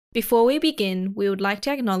Before we begin, we would like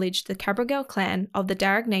to acknowledge the Cabrogal clan of the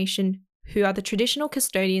Darug Nation, who are the traditional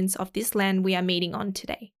custodians of this land we are meeting on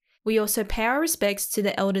today. We also pay our respects to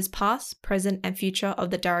the elders past, present and future of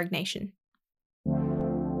the Darug Nation.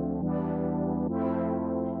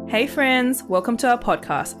 Hey friends, welcome to our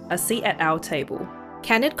podcast, A Seat at Our Table.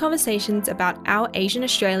 Candid conversations about our Asian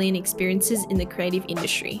Australian experiences in the creative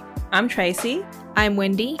industry. I'm Tracy. I'm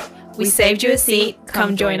Wendy. We saved you a seat.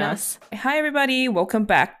 Come join us. Hi everybody, welcome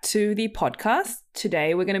back to the podcast.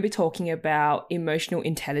 Today we're going to be talking about emotional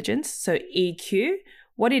intelligence, so EQ,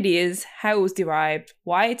 what it is, how it was derived,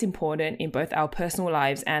 why it's important in both our personal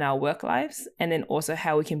lives and our work lives, and then also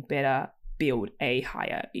how we can better build a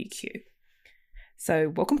higher EQ.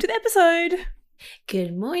 So welcome to the episode.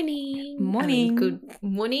 Good morning. Morning. Good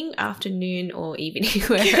morning, afternoon, or evening,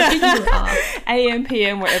 wherever you are. AM,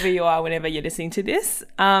 PM, wherever you are, whenever you're listening to this.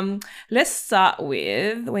 Let's start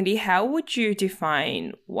with, Wendy, how would you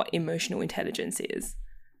define what emotional intelligence is?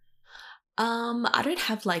 I don't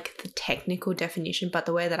have like the technical definition, but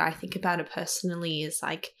the way that I think about it personally is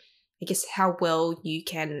like, I guess how well you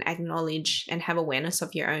can acknowledge and have awareness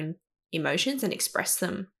of your own emotions and express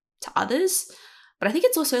them to others. But I think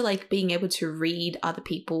it's also like being able to read other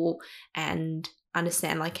people and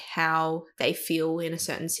understand like how they feel in a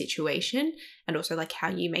certain situation and also like how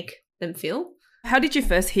you make them feel. How did you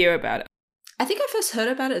first hear about it? I think I first heard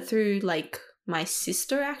about it through like my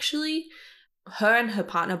sister actually. Her and her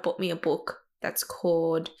partner bought me a book that's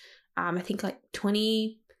called, I think like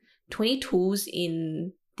 20 Tools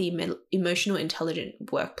in the Emotional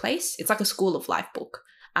Intelligent Workplace. It's like a school of life book.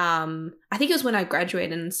 I think it was when I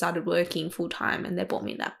graduated and started working full time and they bought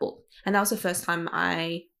me that book. And that was the first time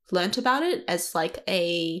I learnt about it as like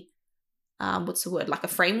a, like a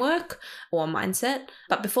framework or a mindset.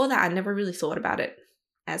 But before that, I never really thought about it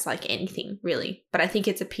as like anything really. But I think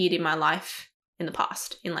it's appeared in my life in the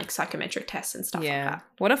past in like psychometric tests and stuff like that.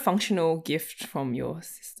 What a functional gift from your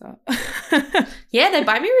sister. Yeah, they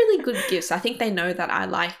buy me really good gifts. I think they know that I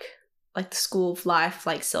like the school of life,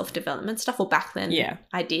 like self-development stuff. Well, back then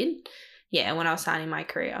I did. Yeah, when I was starting my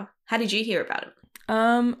career. How did you hear about it?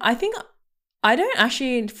 I think I don't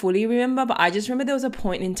actually fully remember, but I just remember there was a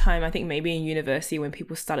point in time, I think maybe in university, when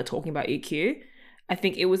people started talking about EQ. I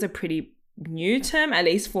think it was a pretty new term, at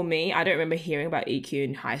least for me. I don't remember hearing about EQ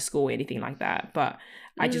in high school or anything like that, but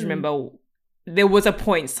I just remember there was a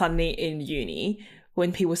point suddenly in uni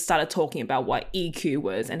when people started talking about what EQ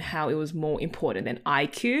was and how it was more important than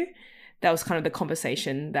IQ. That was kind of the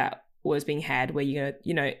conversation that was being had where,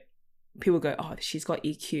 you know, people go, oh, she's got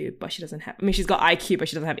EQ, but she doesn't have, she's got IQ, but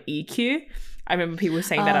she doesn't have EQ. I remember people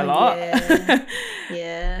saying that a lot.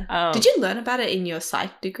 Yeah. Did you learn about it in your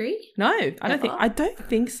psych degree? No, I don't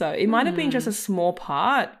think so. It might have been just a small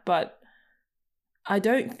part, but I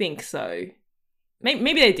don't think so.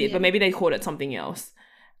 Maybe they did, but maybe they called it something else.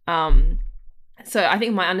 So I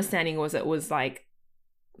think my understanding was it was like,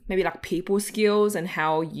 maybe like people skills and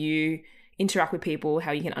how you interact with people,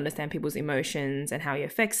 how you can understand people's emotions and how it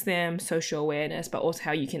affects them, social awareness, but also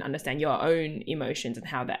how you can understand your own emotions and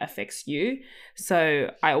how that affects you. So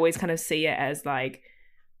I always kind of see it as like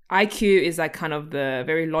IQ is like kind of the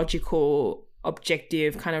very logical,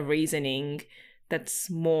 objective kind of reasoning that's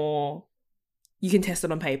more, you can test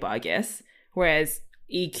it on paper, I guess. Whereas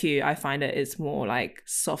EQ, I find it is more like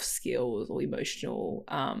soft skills or emotional,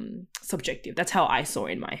 subjective. That's how I saw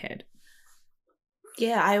it in my head.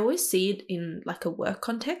 Yeah, I always see it in like a work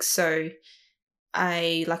context. So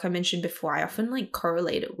like I mentioned before, I often like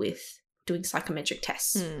correlate it with doing psychometric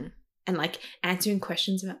tests and like answering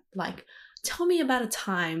questions about like, tell me about a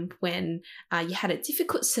time when you had a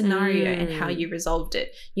difficult scenario and how you resolved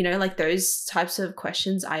it. You know, like those types of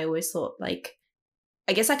questions, I always thought like,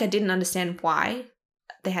 I guess like I didn't understand why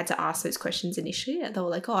they had to ask those questions initially. They were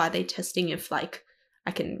like, oh, are they testing if like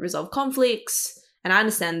I can resolve conflicts? And I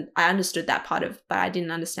understood that part of, but I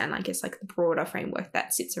didn't understand, I guess, like the broader framework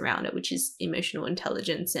that sits around it, which is emotional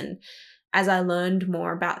intelligence. And as I learned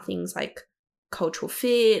more about things like cultural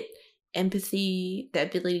fit, empathy, the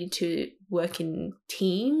ability to work in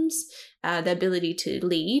teams, the ability to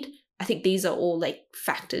lead, I think these are all like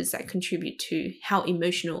factors that contribute to how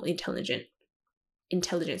emotional intelligent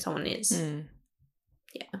someone is.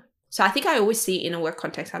 Yeah. So I think I always see it in a work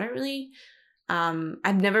context. I don't really,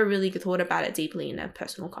 I've never really thought about it deeply in a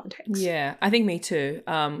personal context. Yeah, I think me too.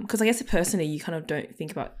 Because I guess personally, you kind of don't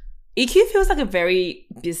think about, EQ feels like a very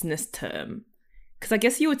business term. Because I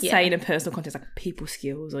guess you would say in a personal context, like people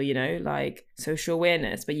skills or, you know, like social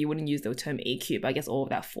awareness, but you wouldn't use the term EQ, but I guess all of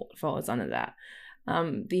that falls under that.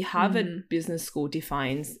 The Harvard Business School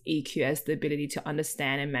defines EQ as the ability to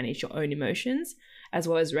understand and manage your own emotions as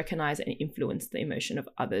well as recognize and influence the emotion of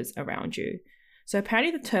others around you. So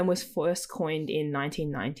apparently the term was first coined in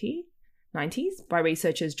 1990s by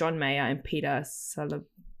researchers John Mayer and Peter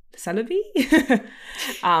Salovey,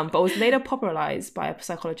 but was later popularized by a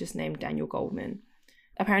psychologist named Daniel Goleman.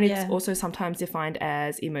 Apparently, It's also sometimes defined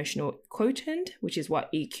as emotional quotient, which is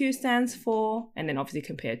what EQ stands for, and then obviously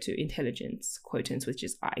compared to intelligence quotients, which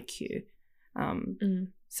is IQ.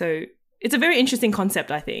 So it's a very interesting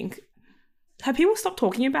concept, I think. Have people stopped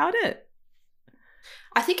talking about it?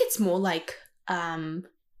 I think it's more like the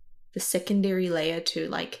secondary layer to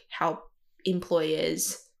like how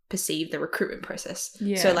employers perceive the recruitment process.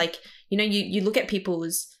 Yeah. So like, you look at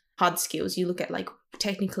people's hard skills, you look at like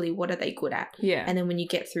technically what are they good at. Yeah. And then when you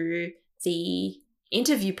get through the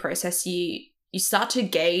interview process, you start to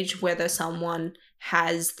gauge whether someone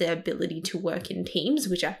has the ability to work in teams,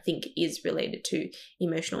 which I think is related to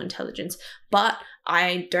emotional intelligence. But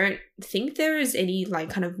I don't think there is any like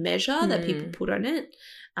kind of measure that people put on it,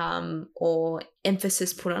 or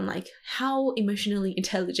emphasis put on like how emotionally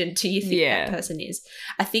intelligent do you think that person is.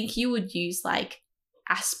 I think you would use like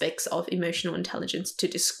aspects of emotional intelligence to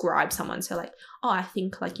describe someone. So like, oh, I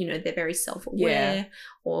think like, they're very self-aware,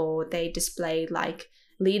 or they display like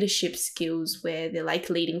leadership skills where they're like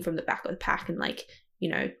leading from the back of the pack and like,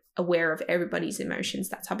 aware of everybody's emotions,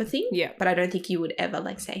 that type of thing. Yeah. But I don't think you would ever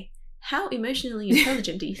like say, how emotionally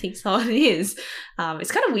intelligent do you think someone is?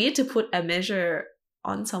 It's kind of weird to put a measure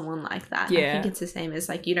on someone like that. Yeah. I think it's the same as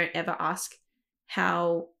like, you don't ever ask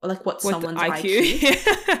what's someone's IQ.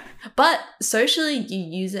 IQ. But socially, you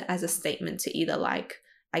use it as a statement to either like,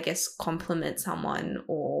 I guess, compliment someone,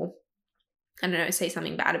 or I don't know, say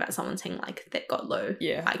something bad about someone, saying like they've got low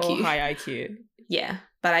IQ. Or high IQ. Yeah.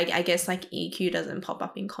 But I guess like EQ doesn't pop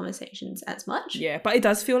up in conversations as much. Yeah, but it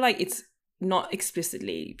does feel like it's not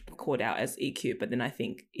explicitly called out as EQ, but then I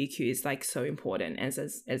think EQ is like so important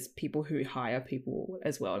as people who hire people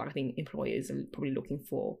as well. Like I think employers are probably looking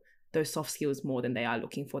for those soft skills more than they are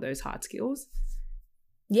looking for those hard skills.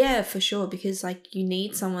 Yeah, for sure. Because like you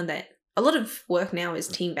need someone that, a lot of work now is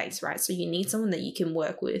team-based, right? So you need someone that you can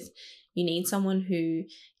work with. You need someone who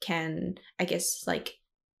can, I guess, like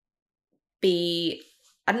be,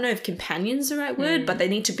 I don't know if companion's the right word, but they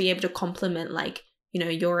need to be able to complement like,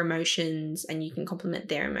 your emotions, and you can complement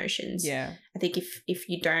their emotions. Yeah. I think if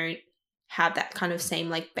you don't have that kind of same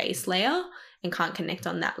like base layer and can't connect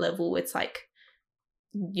on that level, it's like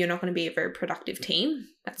you're not going to be a very productive team.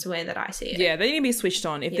 That's the way that I see it. Yeah, they need to be switched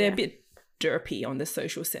on. If they're a bit derpy on the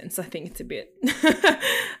social sense, I think it's a bit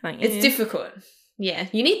like it's difficult. Yeah,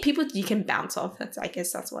 you need people you can bounce off. I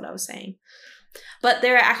guess that's what I was saying. But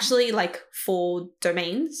there are actually like 4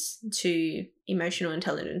 domains to emotional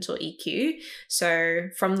intelligence, or EQ. So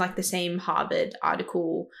from like the same Harvard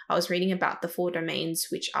article, I was reading about the 4 domains,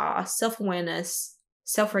 which are self-awareness,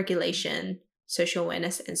 self-regulation, social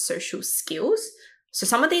awareness, and social skills. So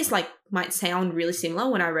some of these like might sound really similar.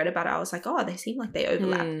 When I read about it, I was like, oh, they seem like they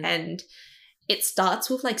overlap. And it starts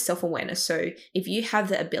with like self-awareness. So if you have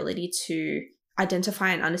the ability to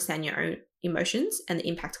identify and understand your own emotions and the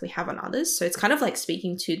impact we have on others. So it's kind of like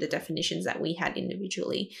speaking to the definitions that we had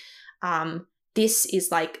individually. This is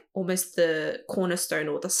like almost the cornerstone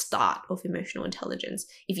or the start of emotional intelligence.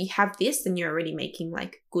 If you have this, then you're already making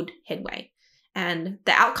like good headway. And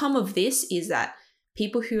the outcome of this is that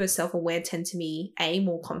people who are self-aware tend to be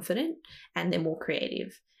more confident, and they're more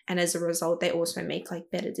creative. And as a result, they also make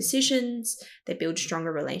like better decisions, they build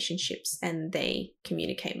stronger relationships, and they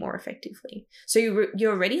communicate more effectively. So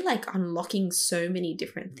you're already like unlocking so many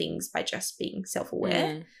different things by just being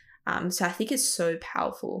self-aware. So I think it's so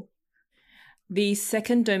powerful. The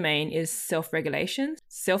second domain is self-regulation.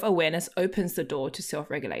 Self-awareness opens the door to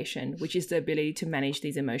self-regulation, which is the ability to manage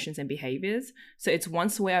these emotions and behaviors. So it's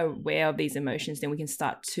once we're aware of these emotions, then we can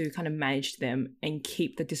start to kind of manage them and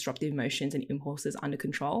keep the disruptive emotions and impulses under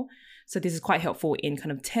control. So this is quite helpful in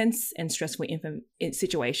kind of tense and stressful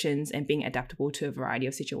situations, and being adaptable to a variety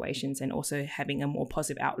of situations, and also having a more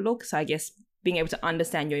positive outlook. So I guess being able to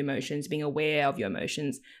understand your emotions, being aware of your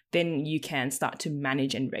emotions, then you can start to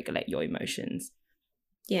manage and regulate your emotions.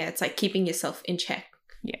 Yeah, it's like keeping yourself in check.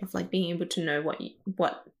 Yeah. Of like being able to know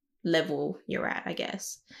what level you're at, I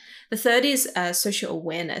guess. The third is social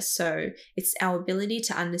awareness. So it's our ability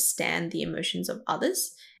to understand the emotions of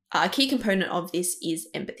others. A key component of this is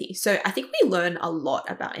empathy. So I think we learn a lot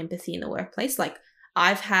about empathy in the workplace. Like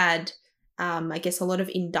I've had, I guess, a lot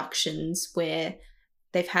of inductions where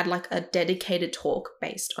they've had like a dedicated talk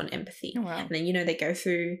based on empathy. Oh, wow. And then, they go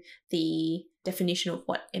through the definition of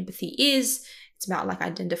what empathy is. It's about like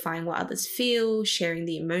identifying what others feel, sharing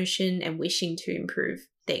the emotion, and wishing to improve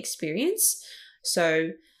their experience. So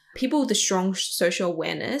People with a strong social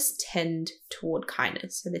awareness tend toward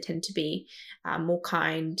kindness. So they tend to be more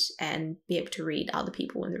kind and be able to read other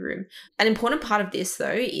people in the room. An important part of this,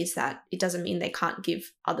 though, is that it doesn't mean they can't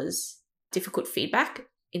give others difficult feedback.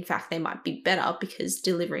 In fact, they might be better because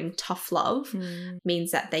delivering tough love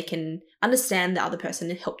means that they can understand the other person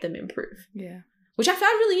and help them improve. Yeah. Which I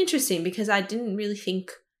found really interesting because I didn't really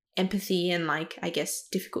think empathy and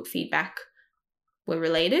difficult feedback were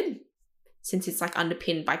related, since it's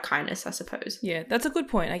underpinned by kindness, I suppose. Yeah, that's a good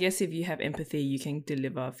point. I guess if you have empathy, you can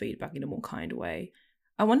deliver feedback in a more kind way.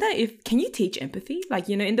 I wonder can you teach empathy?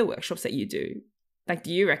 In the workshops that you do,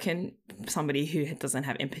 do you reckon somebody who doesn't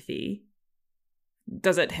have empathy,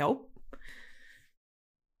 does it help?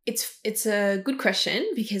 It's a good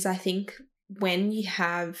question, because I think when you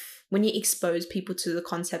expose people to the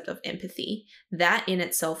concept of empathy, that in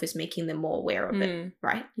itself is making them more aware of it,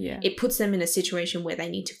 right? Yeah. It puts them in a situation where they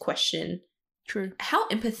need to question, true, how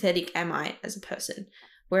empathetic am I as a person?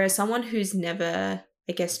 Whereas someone who's never,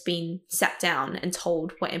 been sat down and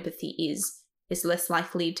told what empathy is less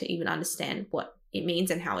likely to even understand what it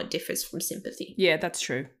means and how it differs from sympathy. Yeah, that's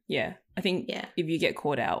true. Yeah. I think if you get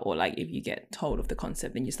caught out or if you get told of the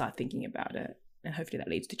concept, then you start thinking about it, and hopefully that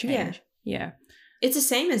leads to change. Yeah. It's the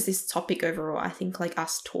same as this topic overall. I think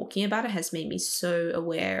us talking about it has made me so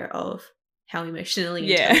aware of how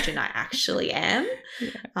emotionally intelligent I actually am.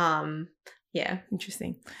 Yeah.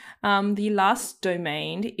 Interesting. The last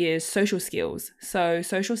domain is social skills. So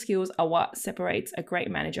social skills are what separates a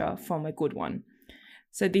great manager from a good one.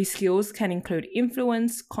 So these skills can include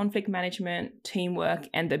influence, conflict management, teamwork,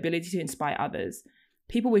 and the ability to inspire others.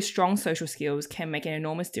 People with strong social skills can make an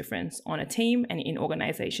enormous difference on a team and in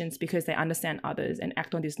organizations because they understand others and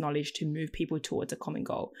act on this knowledge to move people towards a common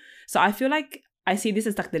goal. So I feel like I see this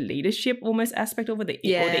as the leadership almost aspect or the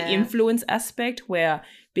influence aspect, where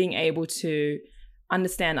being able to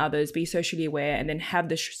understand others, be socially aware, and then have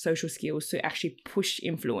the social skills to actually push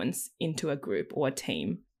influence into a group or a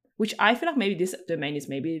team, which I feel like maybe this domain is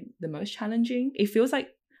maybe the most challenging. It feels like,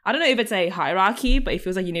 I don't know if it's a hierarchy, but it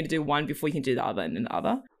feels like you need to do one before you can do the other and then the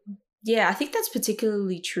other. Yeah, I think that's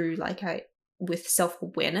particularly true. With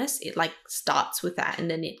self-awareness, it starts with that and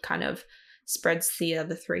then it kind of spreads the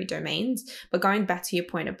other three domains. But going back to your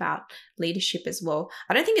point about leadership as well,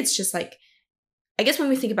 I don't think it's just I guess when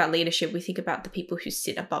we think about leadership, we think about the people who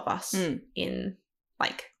sit above us in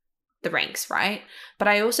the ranks, right? But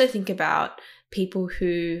I also think about people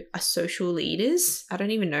who are social leaders. I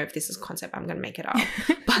don't even know if this is a concept, I'm going to make it up.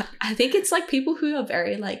 But I think it's people who are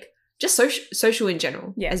very just social in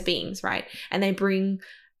general as beings, right? And they bring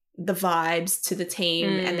the vibes to the team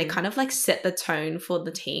and they kind of set the tone for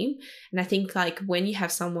the team. And I think when you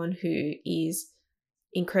have someone who is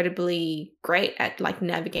incredibly great at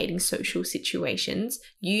navigating social situations,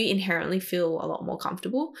 you inherently feel a lot more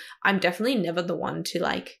comfortable. I'm definitely never the one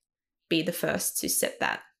to be the first to set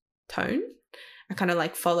that tone. I kind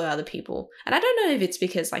of follow other people. And I don't know if it's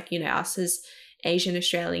because us as Asian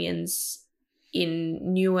Australians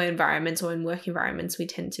in newer environments or in work environments, we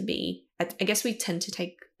tend to be, I guess we tend to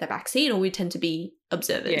take the backseat, or we tend to be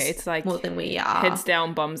observers. Yeah, it's more than we are. Heads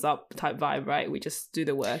down, bums up type vibe, right? We just do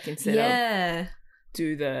the work instead of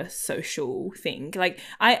do the social thing.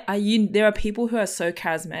 There are people who are so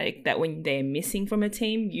charismatic that when they're missing from a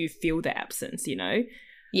team, you feel the absence,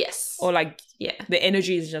 Yes. Or the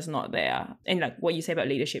energy is just not there. And what you say about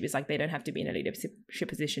leadership is they don't have to be in a leadership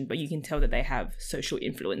position, but you can tell that they have social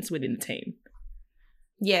influence within the team.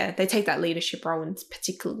 Yeah, they take that leadership role, and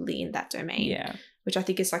particularly in that domain. Yeah. Which I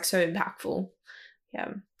think is so impactful.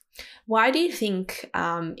 Yeah. Why do you think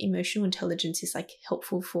emotional intelligence is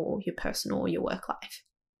helpful for your personal or your work life?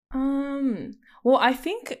 Well, I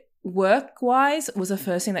think work-wise was the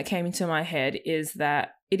first thing that came into my head, is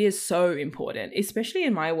that it is so important, especially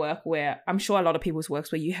in my work, where I'm sure a lot of people's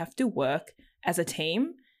works where you have to work as a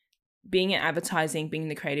team. Being in advertising, being in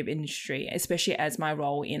the creative industry, especially as my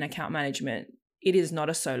role in account management, it is not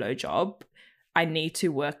a solo job. I need to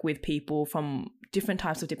work with people from different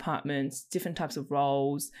types of departments, different types of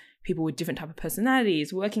roles, people with different type of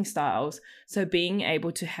personalities, working styles. So being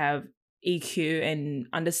able to have EQ and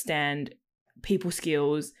understand people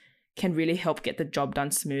skills can really help get the job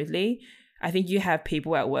done smoothly. I think you have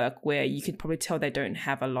people at work where you could probably tell they don't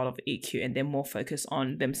have a lot of EQ and they're more focused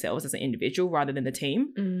on themselves as an individual rather than the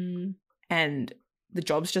team. And the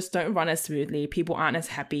jobs just don't run as smoothly. People aren't as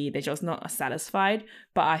happy. They're just not as satisfied.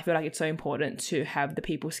 But I feel like it's so important to have the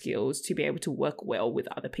people skills to be able to work well with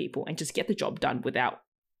other people and just get the job done without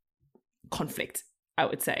conflict, I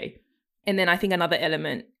would say. And then I think another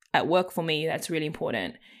element at work for me that's really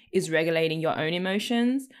important is regulating your own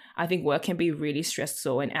emotions. I think work can be really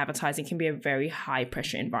stressful and advertising can be a very high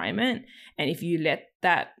pressure environment. And if you let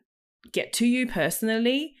that get to you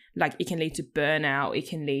personally, like it can lead to burnout, it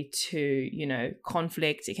can lead to, you know,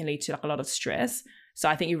 conflict, it can lead to like a lot of stress. So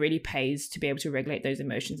I think it really pays to be able to regulate those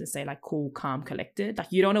emotions and stay like cool, calm, collected. Like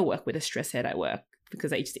you don't want to work with a stress head at work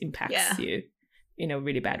because it just impacts you in a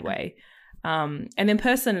really bad way. And then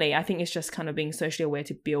personally, I think it's just kind of being socially aware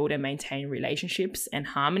to build and maintain relationships and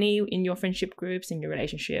harmony in your friendship groups, in your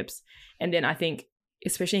relationships. And then I think,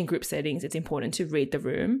 especially in group settings, it's important to read the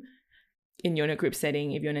room. In your group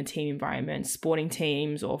setting, if you're in a team environment, sporting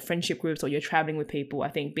teams or friendship groups, or you're traveling with people, I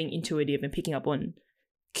think being intuitive and picking up on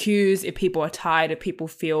cues, if people are tired, if people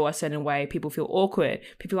feel a certain way, people feel awkward,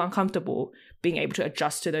 people feel uncomfortable, being able to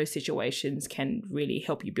adjust to those situations can really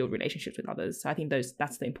help you build relationships with others. So I think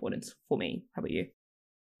that's the importance for me. How about you?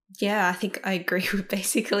 Yeah, I think I agree with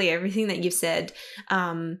basically everything that you've said.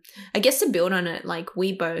 I guess to build on it, like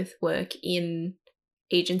we both work in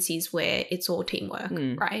agencies where it's all teamwork,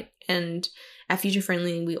 right? And at Future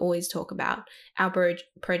Friendly, we always talk about our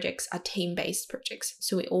projects are team-based projects.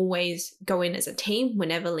 So we always go in as a team. We're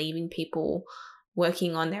never leaving people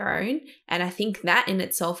working on their own. And I think that in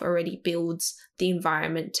itself already builds the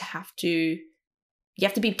environment you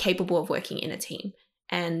have to be capable of working in a team.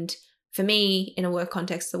 And for me, in a work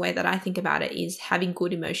context, the way that I think about it is having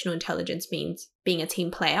good emotional intelligence means being a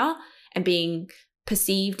team player and being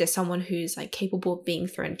perceived as someone who's like capable of being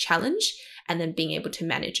thrown a challenge and then being able to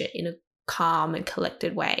manage it in a calm and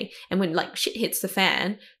collected way. And when like shit hits the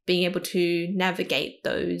fan, being able to navigate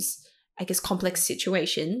those, I guess, complex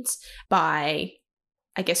situations by,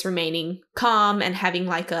 I guess, remaining calm and having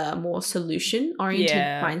like a more solution oriented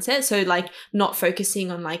mindset. So like not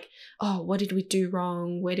focusing on like, oh, what did we do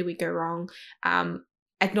wrong? Where did we go wrong?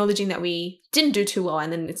 Acknowledging that we didn't do too well.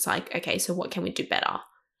 And then it's like, okay, so what can we do better?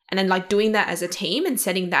 And then like doing that as a team and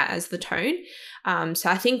setting that as the tone. So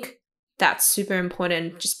I think that's super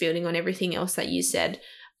important, just building on everything else that you said.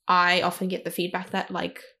 I often get the feedback that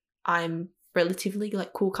like I'm relatively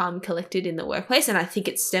like cool, calm, collected in the workplace. And I think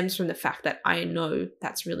it stems from the fact that I know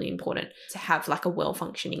that's really important to have like a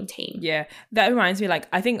well-functioning team. Yeah, that reminds me, like,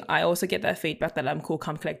 I think I also get that feedback that I'm cool,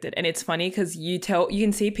 calm, collected. And it's funny because you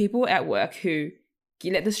can see people at work who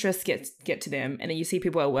you let the stress get to them, and then you see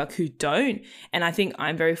people at work who don't. And I think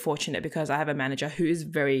I'm very fortunate because I have a manager who is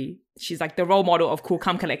she's like the role model of cool,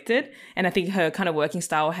 calm, collected. And I think her kind of working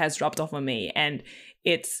style has rubbed off on me. And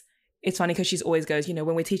it's funny because she's always goes, you know,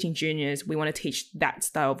 when we're teaching juniors, we want to teach that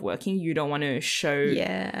style of working. You don't want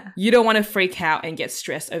to you don't want to freak out and get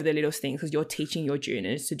stressed over the little things because you're teaching your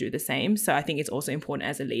juniors to do the same. So I think it's also important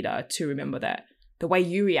as a leader to remember that the way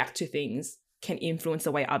you react to things can influence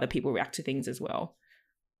the way other people react to things as well.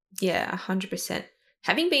 Yeah, 100%.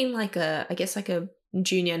 Having been like a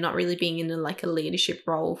junior, not really being in a leadership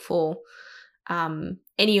role for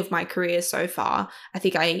any of my career so far, I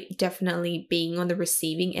think I definitely being on the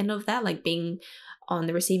receiving end of that, like being on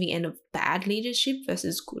the receiving end of bad leadership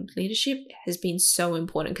versus good leadership has been so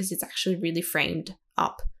important because it's actually really framed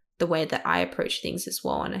up the way that I approach things as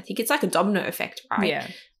well. And I think it's like a domino effect, right? Yeah.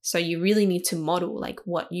 So you really need to model like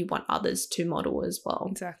what you want others to model as well.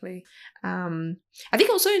 Exactly. I think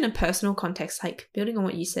also in a personal context, like building on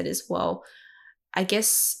what you said as well, I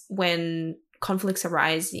guess when conflicts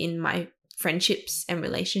arise in my friendships and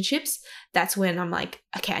relationships, that's when I'm like,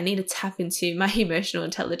 okay, I need to tap into my emotional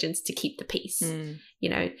intelligence to keep the peace, you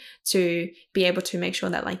know, to be able to make sure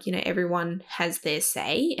that like, you know, everyone has their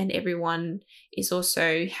say and everyone is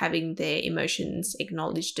also having their emotions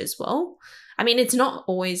acknowledged as well. I mean, it's not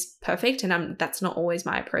always perfect and that's not always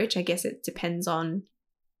my approach. I guess it depends on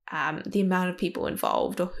the amount of people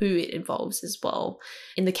involved or who it involves as well.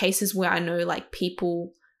 In the cases where I know like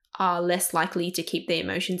people are less likely to keep their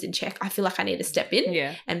emotions in check, I feel like I need to step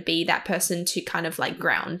in and be that person to kind of like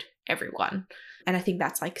ground everyone. And I think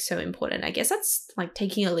that's like so important. I guess that's like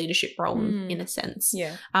taking a leadership role in a sense.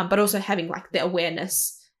 Yeah. But also having like the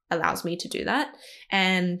awareness allows me to do that.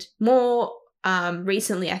 And more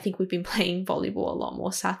recently, I think we've been playing volleyball a lot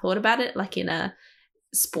more. So I thought about it like in a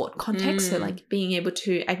sport context. So like being able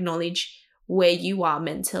to acknowledge where you are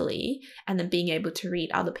mentally and then being able to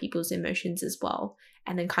read other people's emotions as well.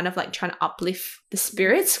 And then kind of like trying to uplift the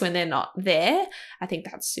spirits when they're not there. I think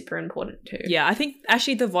that's super important too. Yeah, I think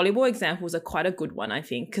actually the volleyball examples are quite a good one, I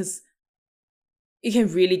think, because it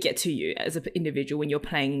can really get to you as an individual when you're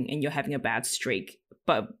playing and you're having a bad streak.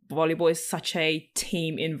 But volleyball is such a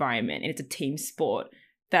team environment and it's a team sport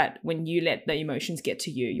that when you let the emotions get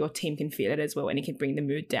to you, your team can feel it as well and it can bring the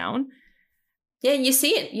mood down. Yeah, and you see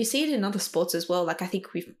it in other sports as well. Like I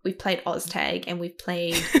think we've played OzTag and we've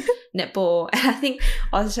played netball, and I think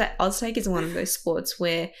OzTag is one of those sports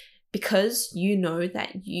where, because you know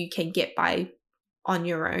that you can get by on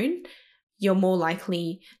your own, you're more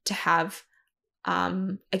likely to have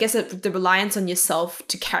I guess the reliance on yourself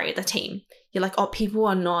to carry the team. You're like, oh, people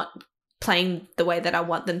are not playing the way that I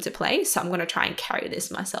want them to play, so I'm going to try and carry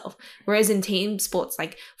this myself. Whereas in team sports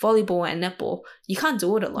like volleyball and netball, you can't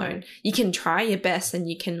do it alone. You can try your best and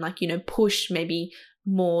you can, like, you know, push maybe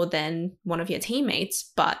more than one of your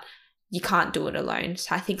teammates, but you can't do it alone.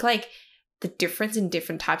 So I think like the difference in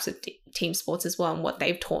different types of team sports as well, and what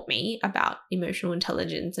they've taught me about emotional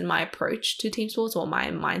intelligence and my approach to team sports, or my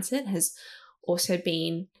mindset, has also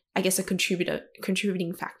been, I guess, a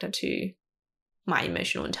contributing factor to my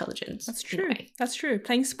emotional intelligence. That's true. That's true.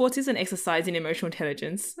 Playing sports is an exercise in emotional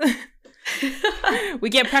intelligence. We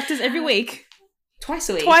get practice every week. Twice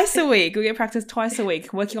a week. We get practice twice a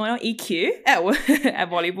week, working on our EQ at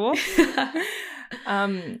volleyball.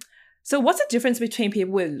 So what's the difference between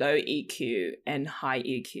people with low EQ and high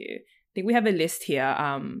EQ? I think we have a list here.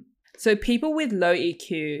 So people with low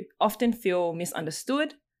EQ often feel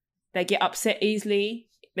misunderstood. They get upset easily.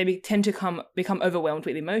 They tend to become overwhelmed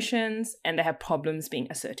with emotions, and they have problems being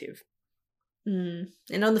assertive. And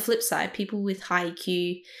on the flip side, people with high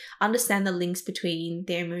EQ understand the links between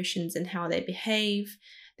their emotions and how they behave.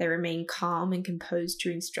 They remain calm and composed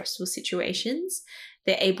during stressful situations.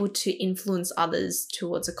 They're able to influence others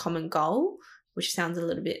towards a common goal, which sounds a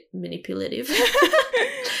little bit manipulative.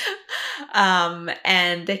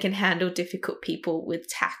 And they can handle difficult people with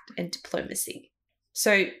tact and diplomacy.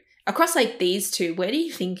 So across like these two, where do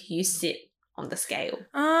you think you sit on the scale?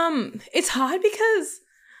 It's hard because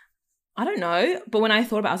I don't know. But when I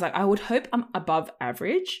thought about it, I was like, I would hope I'm above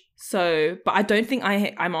average. So, but I don't think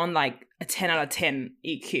I'm on like a 10 out of 10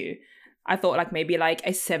 EQ. I thought like maybe like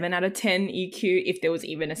a 7 out of 10 EQ if there was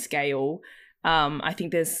even a scale. I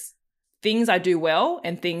think there's things I do well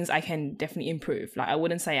and things I can definitely improve. Like I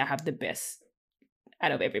wouldn't say I have the best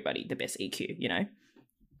out of everybody, the best EQ, you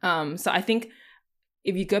know? So I think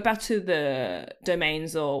if you go back to the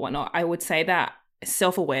domains or whatnot, I would say that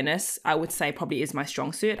self-awareness, I would say probably is my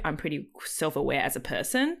strong suit. I'm pretty self-aware as a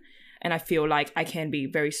person, and I feel like I can be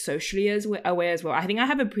very socially aware as well. I think I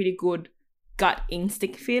have a pretty good gut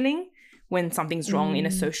instinct feeling when something's wrong in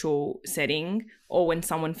a social setting, or when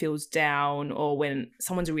someone feels down, or when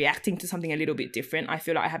someone's reacting to something a little bit different. I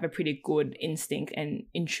feel like I have a pretty good instinct and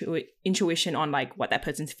intuition on like what that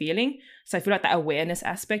person's feeling. So I feel like that awareness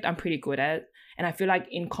aspect I'm pretty good at. And I feel like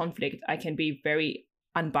in conflict, I can be very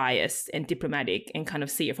unbiased and diplomatic and kind of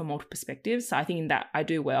see it from multiple perspectives. So I think in that I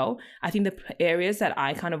do well. I think the areas that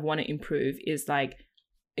I kind of want to improve is like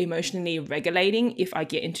emotionally regulating if I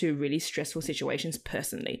get into really stressful situations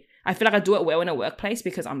personally. I feel like I do it well in a workplace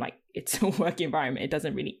because I'm like, it's a work environment. It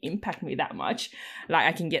doesn't really impact me that much.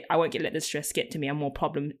 Like I won't let the stress get to me. I'm more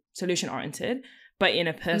problem solution oriented. But in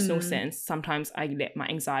a personal sense, sometimes I let my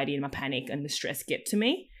anxiety and my panic and the stress get to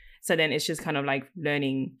me. So then it's just kind of like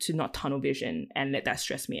learning to not tunnel vision and let that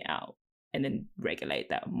stress me out and then regulate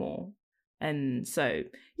that more. And so,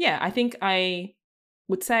 yeah, I think I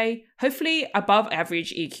would say hopefully above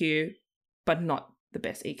average EQ, but not the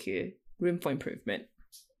best EQ. Room for improvement.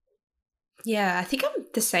 Yeah, I think I'm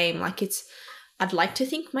the same. Like I'd like to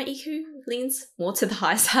think my EQ leans more to the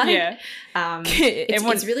high side. Yeah.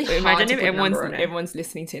 It's really hard imagine to if put everyone's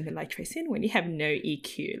listening to it and they're like, Tracy, when you have no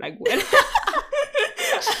EQ, like what?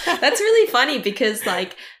 That's really funny because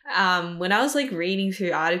like when I was like reading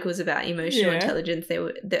through articles about emotional intelligence,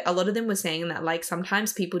 a lot of them were saying that like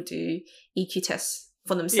sometimes people do EQ tests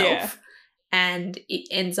for themselves and it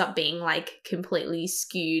ends up being like completely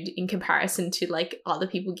skewed in comparison to like other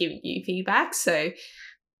people giving you feedback. So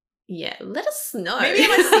yeah, let us know.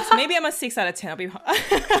 Maybe I'm a 6 out of 10. I'll be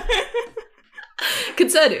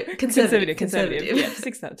conservative. Yeah,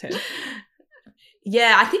 6 out of 10.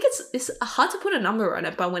 Yeah, I think it's hard to put a number on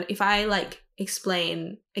it, but if I like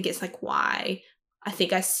explain, I guess like why I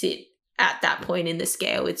think I sit at that point in the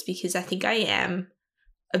scale, it's because I think I am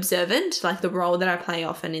observant. Like the role that I play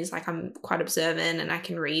often is like I'm quite observant and I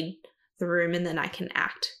can read the room and then I can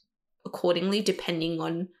act accordingly depending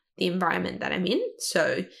on the environment that I'm in.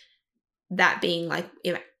 So that being like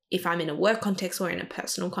if I'm in a work context or in a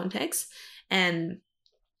personal context, and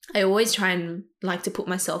I always try and like to put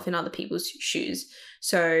myself in other people's shoes.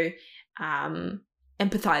 So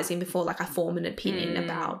empathizing before like I form an opinion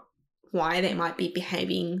about why they might be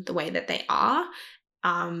behaving the way that they are,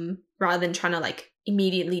 rather than trying to like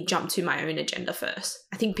immediately jump to my own agenda first.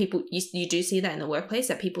 I think people, you do see that in the workplace,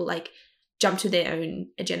 that people like jump to their own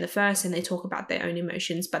agenda first and they talk about their own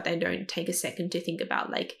emotions, but they don't take a second to think about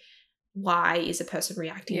like, why is a person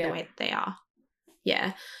reacting the way that they are?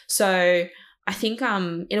 Yeah. So I think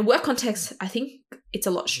in a work context, I think it's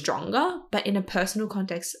a lot stronger, but in a personal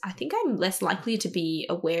context, I think I'm less likely to be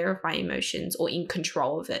aware of my emotions or in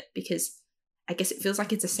control of it, because I guess it feels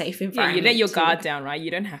like it's a safe environment. Yeah, you let your guard down, right? You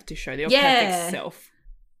don't have to show your perfect self.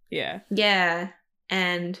 Yeah. Yeah.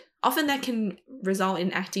 And often that can result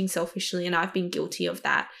in acting selfishly, and I've been guilty of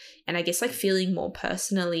that. And I guess like feeling more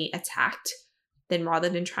personally attacked than rather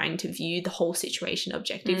than trying to view the whole situation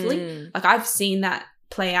objectively. Like I've seen that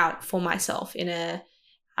play out for myself in a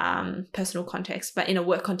personal context, but in a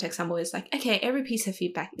work context, I'm always like, okay, every piece of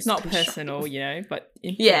feedback is not personal, you know, but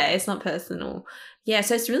it's not personal. Yeah,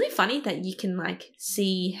 so it's really funny that you can like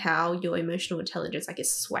see how your emotional intelligence, I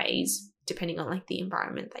guess, sways depending on like the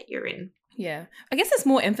environment that you're in. Yeah, I guess there's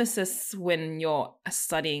more emphasis when you're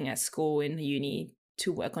studying at school in uni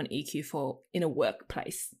to work on EQ for in a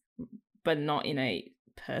workplace, but not in a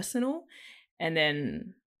personal. And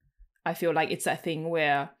then I feel like it's that thing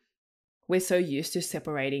where we're so used to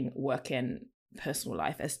separating work and personal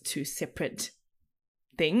life as two separate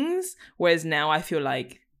things. Whereas now I feel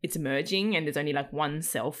like it's merging and there's only like one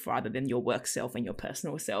self rather than your work self and your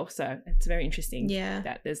personal self. So it's very interesting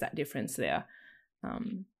that there's that difference there.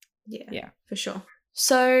 Yeah, for sure.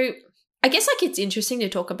 So I guess like it's interesting to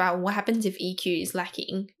talk about what happens if EQ is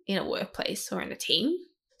lacking in a workplace or in a team.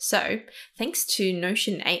 So thanks to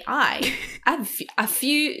Notion AI, I have a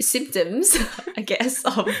few symptoms, I guess,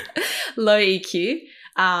 of low EQ.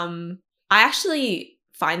 I actually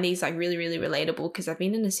find these like really, really relatable because I've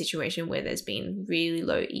been in a situation where there's been really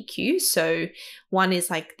low EQ. So one is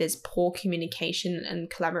like there's poor communication and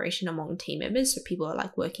collaboration among team members. So people are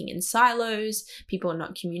like working in silos, people are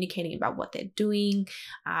not communicating about what they're doing.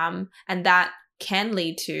 And that can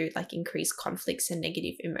lead to like increased conflicts and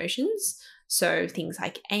negative emotions. So things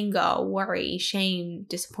like anger, worry, shame,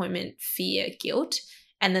 disappointment, fear, guilt.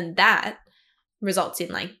 And then that results in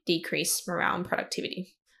like decreased morale and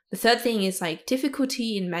productivity. The third thing is like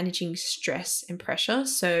difficulty in managing stress and pressure.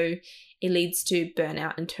 So it leads to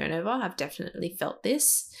burnout and turnover. I've definitely felt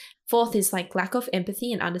this. Fourth is like lack of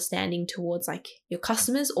empathy and understanding towards like your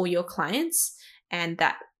customers or your clients. And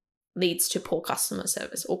that leads to poor customer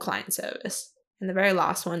service or client service. And the very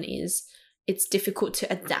last one is it's difficult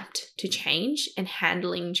to adapt to change and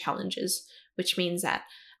handling challenges, which means that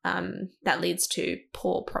that leads to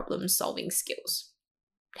poor problem solving skills.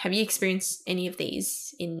 Have you experienced any of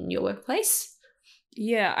these in your workplace?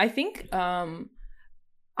 Yeah, I think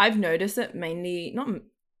I've noticed it mainly,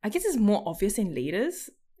 I guess it's more obvious in leaders.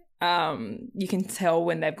 You can tell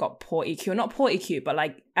when they've got poor EQ, not poor EQ, but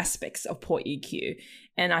like aspects of poor EQ.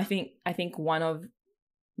 And I think one of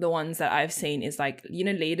the ones that I've seen is like, you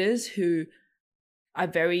know, leaders who are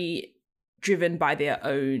very driven by their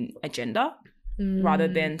own agenda rather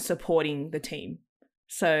than supporting the team.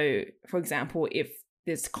 So, for example, if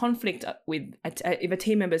there's conflict if a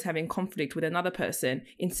team member is having conflict with another person,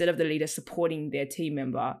 instead of the leader supporting their team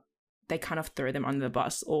member, they kind of throw them under the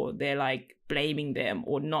bus, or they're like blaming them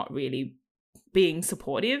or not really being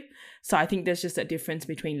supportive. So I think there's just a difference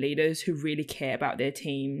between leaders who really care about their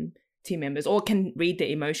team members or can read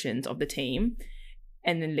the emotions of the team,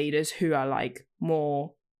 and then leaders who are like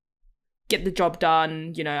more get the job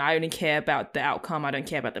done, you know, I only care about the outcome, I don't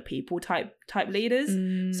care about the people type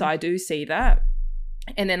leaders. So I do see that.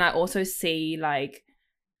 And then I also see like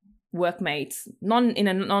workmates in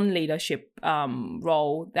a non-leadership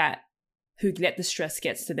role that who let the stress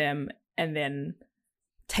gets to them and then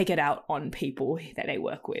take it out on people that they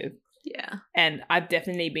work with. Yeah. And I've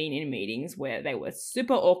definitely been in meetings where they were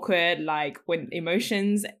super awkward, like when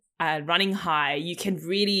emotions are running high, you can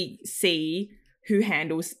really see who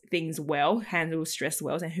handles things well, handles stress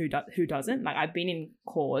well, and who doesn't. Like I've been in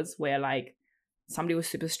calls where like somebody was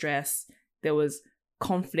super stressed, there was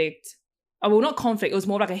conflict. Well, not conflict, it was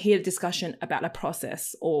more like a heated discussion about a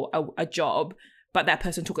process or a job, but that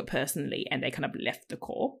person took it personally and they kind of left the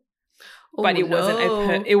call. But it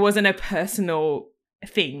wasn't a personal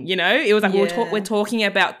thing, you know? It was like we're talking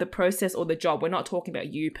about the process or the job. We're not talking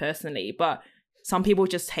about you personally, but some people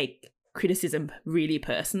just take criticism really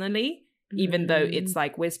personally, even though it's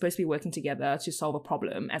like we're supposed to be working together to solve a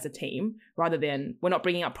problem as a team, rather than we're not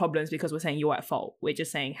bringing up problems because we're saying you're at fault. We're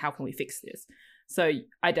just saying, how can we fix this? So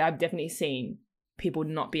I've definitely seen people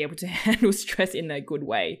not be able to handle stress in a good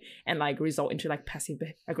way and like result into like passive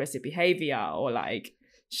aggressive behavior or like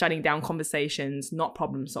shutting down conversations, not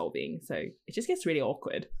problem solving. So it just gets really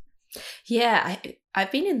awkward. Yeah,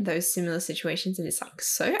 I've been in those similar situations and it's like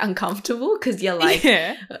so uncomfortable because you're like,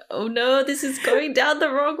 oh no, this is going down the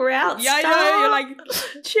wrong route. Yeah, I know. You're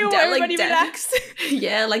like, chill, everybody relax.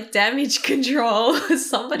 Yeah, like damage control.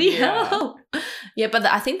 Somebody help. Yeah, but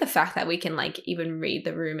I think the fact that we can like even read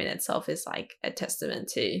the room in itself is like a testament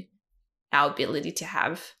to our ability to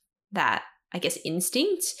have that, I guess,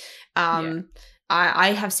 instinct.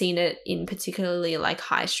 I have seen it in particularly like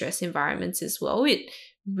high stress environments as well. It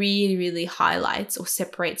really, really highlights or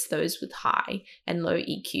separates those with high and low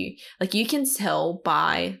EQ. Like you can tell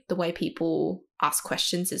by the way people ask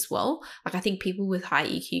questions as well. Like I think people with high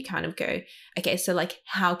EQ kind of go, okay, so like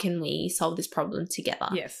how can we solve this problem together?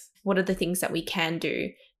 Yes. What are the things that we can do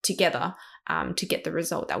together to get the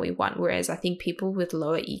result that we want? Whereas I think people with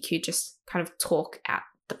lower EQ just kind of talk at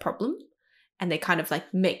the problem and they kind of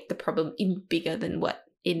like make the problem even bigger than what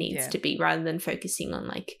it needs to be, rather than focusing on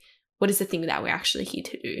like, what is the thing that we're actually here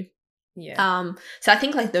to do? Yeah. So I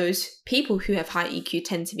think like those people who have high EQ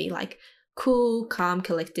tend to be like cool, calm,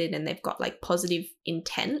 collected, and they've got like positive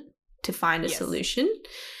intent to find a solution.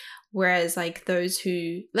 Whereas like those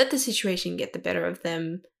who let the situation get the better of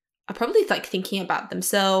them are probably like thinking about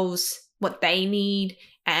themselves, what they need,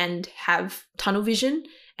 and have tunnel vision,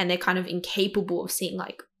 and they're kind of incapable of seeing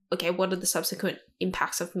like, okay, what are the subsequent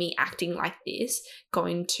impacts of me acting like this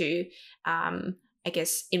going to I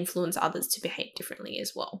guess, influence others to behave differently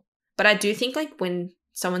as well. But I do think like when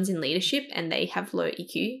someone's in leadership and they have low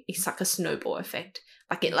EQ, it's like a snowball effect.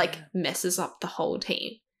 Like it like messes up the whole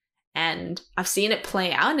team. And I've seen it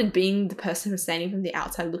play out, and being the person who's standing from the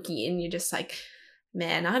outside looking in, you're just like,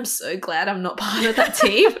 man, I'm so glad I'm not part of that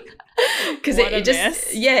team. Because it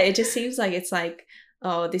just seems like it's like,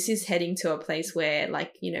 oh, this is heading to a place where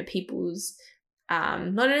like, you know, people's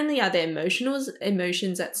not only are there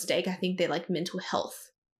emotions at stake, I think their like mental health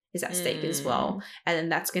is at stake as well. And then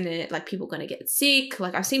that's gonna like people gonna get sick.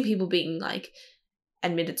 Like I've seen people being like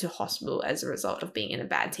admitted to hospital as a result of being in a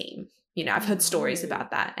bad team. You know, I've heard stories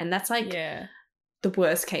about that. And that's like the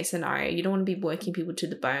worst case scenario. You don't want to be working people to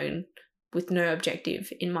the bone with no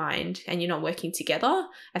objective in mind and you're not working together.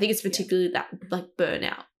 I think it's particularly that like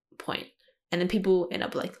burnout point. And then people end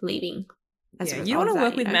up like leaving. You don't want to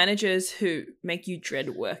work with managers who make you dread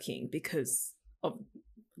working because of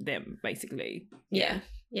them, basically. Yeah,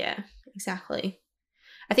 exactly.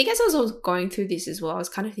 I think as I was going through this as well, I was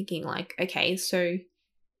kind of thinking like, okay, so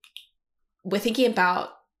we're thinking about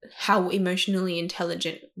how emotionally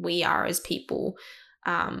intelligent we are as people,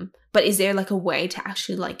 but is there like a way to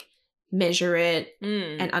actually like measure it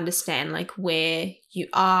and understand like where you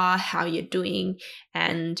are, how you're doing?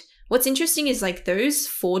 And what's interesting is like those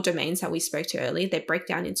 4 domains that we spoke to earlier, they break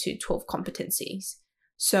down into 12 competencies.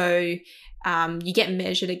 So you get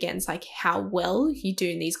measured against like how well you do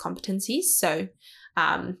in these competencies. So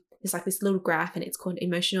there's like this little graph and it's called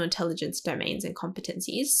emotional intelligence domains and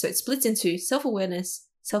competencies. So it splits into self-awareness,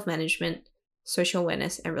 self-management, social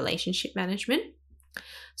awareness, and relationship management.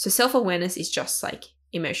 So self-awareness is just like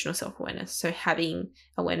emotional self-awareness. So having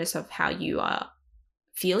awareness of how you are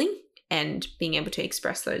feeling and being able to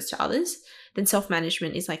express those to others. Then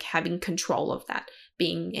self-management is like having control of that,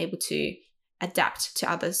 being able to adapt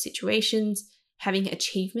to other situations, having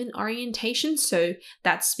achievement orientation. So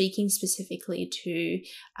that's speaking specifically to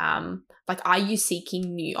like, are you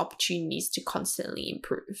seeking new opportunities to constantly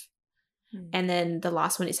improve? And then the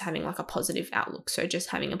last one is having like a positive outlook. So just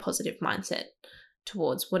having a positive mindset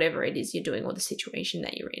towards whatever it is you're doing or the situation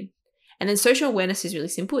that you're in. And then social awareness is really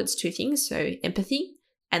simple. It's 2 things. So empathy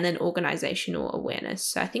and then organizational awareness.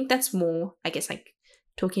 So I think that's more, I guess, like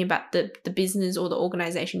talking about the business or the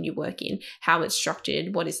organization you work in, how it's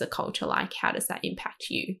structured, what is the culture like, how does that impact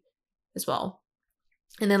you as well.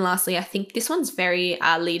 And then lastly, I think this one's very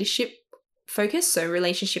leadership focused. So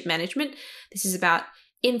relationship management. This is about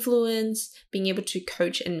influence, being able to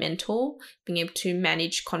coach and mentor, being able to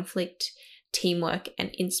manage conflict, teamwork,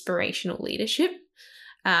 and inspirational leadership.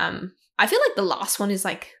 I feel like the last one is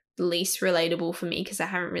like the least relatable for me because I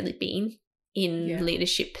haven't really been in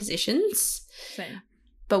leadership positions. Same.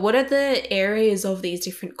 But what are the areas of these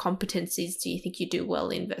different competencies do you think you do well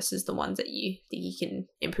in versus the ones that you think you can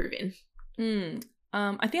improve in?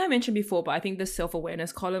 I think I mentioned before, but I think the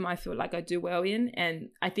self-awareness column I feel like I do well in. And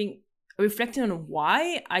I think reflecting on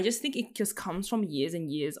why, I just think it just comes from years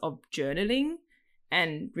and years of journaling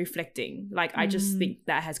and reflecting. Like I just think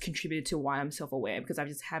that has contributed to why I'm self-aware, because I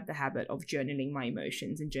just have the habit of journaling my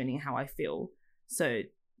emotions and journaling how I feel so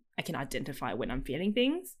I can identify when I'm feeling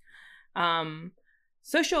things.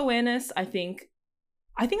 Social awareness, I think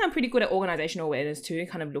I'm pretty good at organizational awareness too,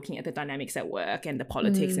 kind of looking at the dynamics at work and the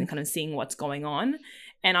politics and kind of seeing what's going on.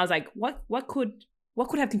 And I was like, what could what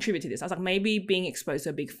could have contributed to this? I was like, maybe being exposed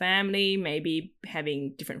to a big family, maybe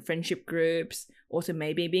having different friendship groups, also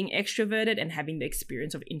maybe being extroverted and having the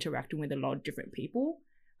experience of interacting with a lot of different people.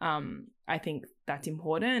 I think that's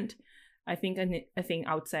important. I think a thing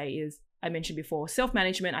I would say is, I mentioned before,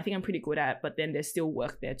 self-management, I think I'm pretty good at, but then there's still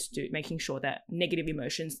work there to do, making sure that negative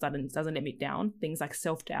emotions doesn't let me down. Things like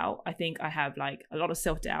self-doubt. I think I have like a lot of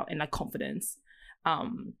self-doubt and like confidence,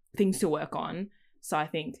 things to work on. So I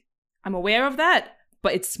think I'm aware of that,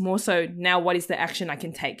 but it's more so now what is the action I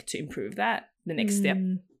can take to improve that, the next step.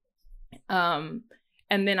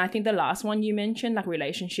 And then I think the last one you mentioned, like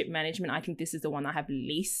relationship management, I think this is the one I have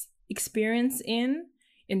least experience in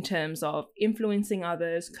terms of influencing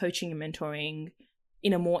others, coaching and mentoring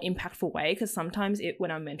in a more impactful way. Because sometimes when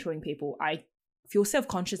I'm mentoring people, I feel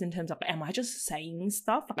self-conscious in terms of, am I just saying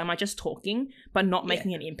stuff? Like, am I just talking but not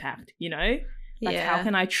making an impact, you know? Like, how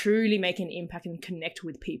can I truly make an impact and connect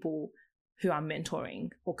with people who I'm mentoring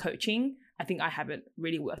or coaching? I think I haven't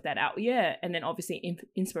really worked that out yet. And then obviously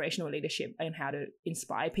inspirational leadership and how to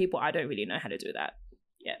inspire people. I don't really know how to do that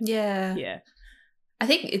yet. Yeah. I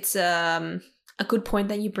think it's a good point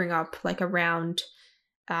that you bring up, like around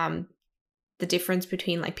the difference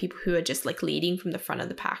between like people who are just like leading from the front of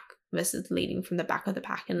the pack versus leading from the back of the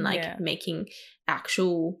pack, and like making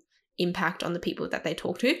actual impact on the people that they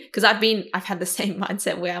talk to. Because I've had the same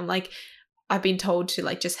mindset where I'm like, I've been told to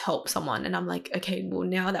like just help someone, and I'm like, okay, well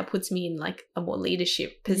now that puts me in like a more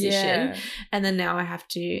leadership position, and then now I have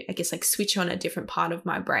to, I guess, like switch on a different part of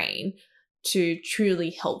my brain to truly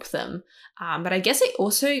help them. But I guess it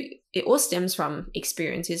all stems from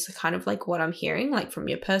experiences, kind of like what I'm hearing, like from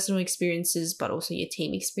your personal experiences, but also your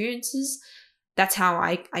team experiences. That's how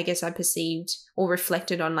I guess I perceived or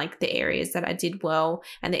reflected on like the areas that I did well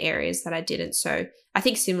and the areas that I didn't. So I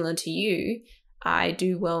think similar to you, I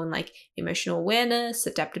do well in like emotional awareness,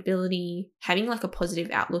 adaptability, having like a positive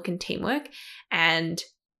outlook and teamwork. And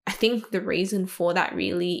I think the reason for that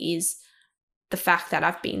really is the fact that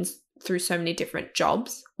I've been through so many different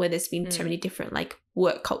jobs where there's been so many different like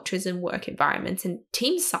work cultures and work environments, and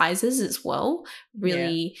team sizes as well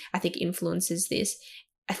really, I think, influences this.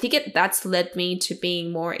 I think that's led me to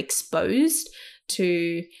being more exposed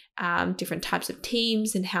to different types of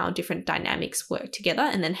teams and how different dynamics work together,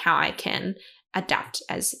 and then how I can adapt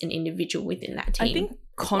as an individual within that team. I think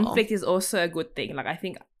conflict is also a good thing. Like, I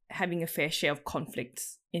think having a fair share of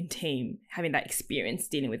conflicts in team, having that experience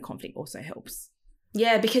dealing with conflict also helps.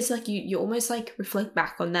 Yeah, because like you almost like reflect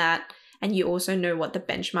back on that, and you also know what the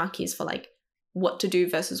benchmark is for like what to do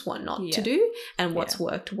versus what not to do, and what's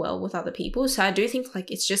worked well with other people. So I do think like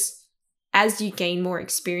it's just, as you gain more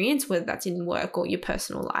experience, whether that's in work or your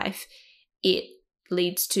personal life, it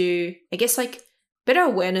leads to, I guess, like better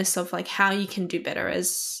awareness of like how you can do better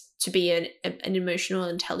as to be an emotional,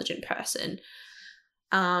 intelligent person.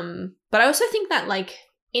 But I also think that like,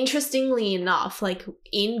 interestingly enough, like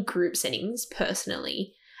in group settings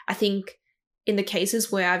personally, I think in the cases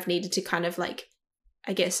where I've needed to kind of like,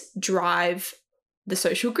 I guess, drive the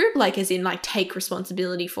social group, like as in like take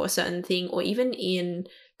responsibility for a certain thing, or even in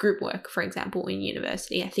group work, for example, in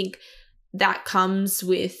university, I think that comes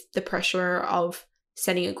with the pressure of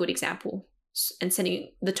setting a good example and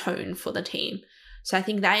setting the tone for the team. So I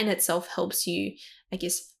think that in itself helps you, I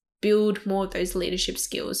guess, build more of those leadership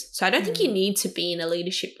skills. So I don't think you need to be in a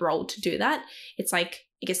leadership role to do that. It's like,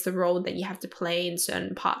 I guess, the role that you have to play in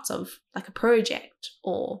certain parts of like a project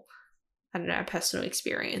or, I don't know, a personal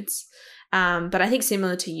experience. But I think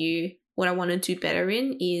similar to you, what I want to do better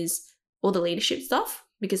in is all the leadership stuff,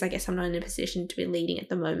 because I guess I'm not in a position to be leading at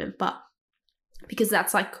the moment, but because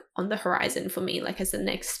that's like on the horizon for me, like as the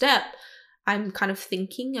next step, I'm kind of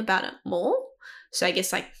thinking about it more. So I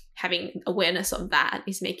guess like having awareness of that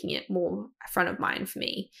is making it more front of mind for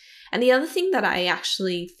me. And the other thing that I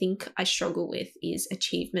actually think I struggle with is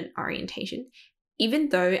achievement orientation. Even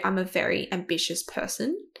though I'm a very ambitious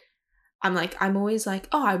person, I'm always like,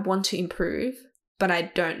 oh, I want to improve, but I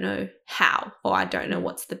don't know how, or I don't know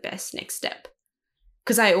what's the best next step.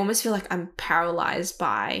 Because I almost feel like I'm paralyzed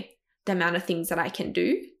by the amount of things that I can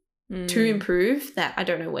do to improve, that I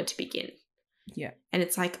don't know where to begin. Yeah. And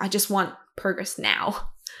it's like, I just want progress now.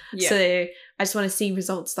 Yeah. So I just want to see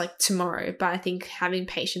results like tomorrow. But I think having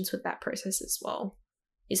patience with that process as well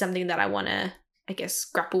is something that I want to, I guess,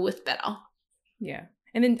 grapple with better. Yeah.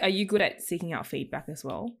 And then are you good at seeking out feedback as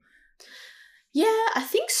well? Yeah, I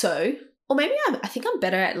think so. Or maybe I think I'm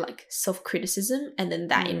better at like self-criticism, and then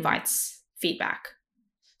that invites feedback.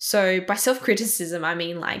 So by self-criticism, I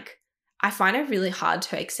mean like I find it really hard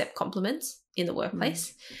to accept compliments in the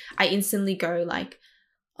workplace. I instantly go like,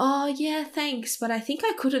 oh yeah, thanks, but I think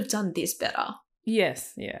I could have done this better.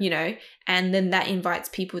 Yes, yeah. You know, and then that invites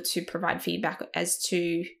people to provide feedback as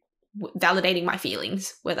to validating my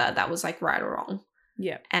feelings, whether that was like right or wrong.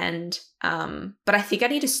 Yeah. And but I think I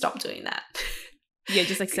need to stop doing that. Yeah,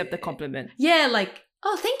 just accept the compliment. Yeah, like,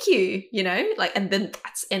 oh, thank you, you know, like, and then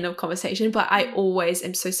that's end of conversation. But I always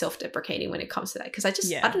am so self-deprecating when it comes to that, because I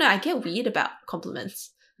don't know, I get weird about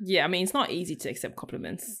compliments. Yeah, I mean, it's not easy to accept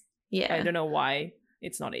compliments. Yeah. I don't know why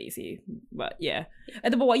it's not easy, but yeah.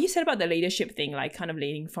 But what you said about the leadership thing, like kind of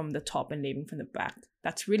leading from the top and leading from the back,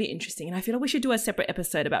 that's really interesting. And I feel like we should do a separate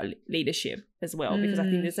episode about leadership as well, because I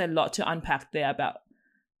think there's a lot to unpack there about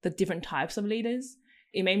the different types of leaders.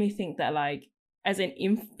 It made me think that, like, as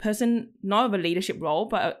an person, not of a leadership role,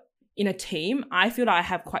 but in a team, I feel like I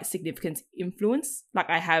have quite significant influence. Like,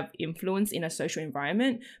 I have influence in a social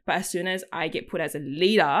environment, but as soon as I get put as a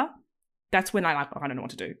leader, that's when I don't know what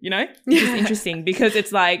to do, you know? Which is interesting, because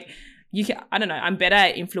it's like, I don't know, I'm better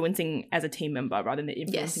at influencing as a team member rather than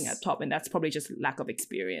influencing at top. And that's probably just lack of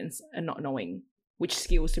experience and not knowing which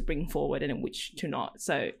skills to bring forward and which to not.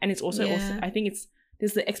 So, and it's also, I think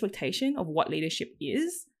there's the expectation of what leadership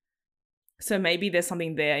is. So maybe there's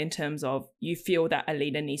something there in terms of you feel that a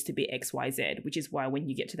leader needs to be X, Y, Z, which is why when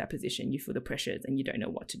you get to that position, you feel the pressures and you don't know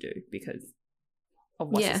what to do because of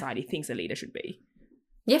what society thinks a leader should be.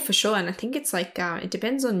 Yeah, for sure. And I think it's like, it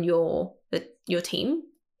depends on your team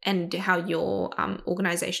and how your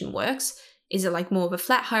organization works. Is it like more of a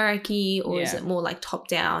flat hierarchy, or is it more like top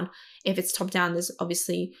down? If it's top down, there's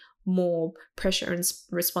obviously more pressure and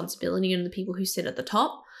responsibility on the people who sit at the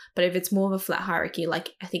top. But if it's more of a flat hierarchy, like,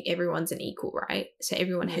 I think everyone's an equal, right? So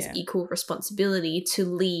everyone has equal responsibility to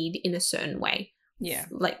lead in a certain way. Yeah.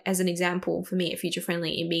 Like, as an example, for me at Future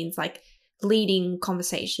Friendly, it means like leading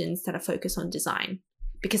conversations that are focused on design,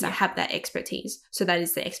 because I have that expertise. So that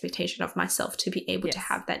is the expectation of myself, to be able to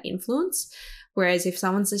have that influence. Whereas if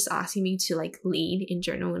someone's just asking me to like lead in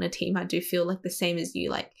general in a team, I do feel like the same as you,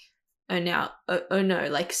 like, oh no,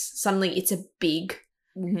 like suddenly it's a big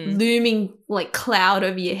looming like cloud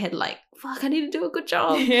over your head, like, fuck, I need to do a good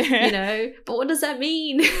job, you know, but what does that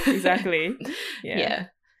mean? Exactly.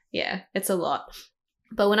 Yeah, it's a lot.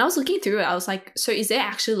 But when I was looking through it, I was like, so is there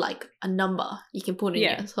actually like a number you can put in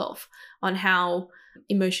yourself on how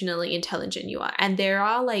emotionally intelligent you are? And there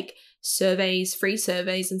are like surveys, free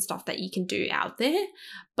surveys and stuff that you can do out there,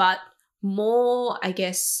 but more, I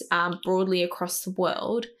guess, broadly across the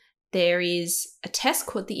world, there is a test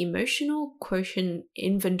called the Emotional Quotient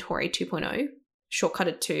Inventory 2.0,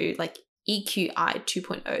 shortcutted to like EQI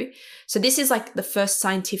 2.0. So this is like the first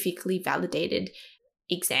scientifically validated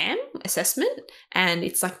exam assessment, and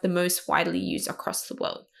it's like the most widely used across the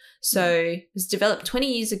world. So it was developed 20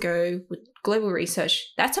 years ago with global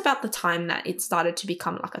research. That's about the time that it started to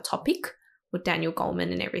become like a topic with Daniel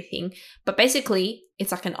Goleman and everything. But basically,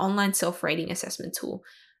 it's like an online self-rating assessment tool.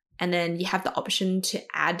 And then you have the option to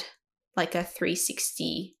add like a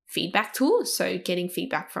 360 feedback tool, so getting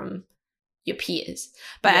feedback from your peers.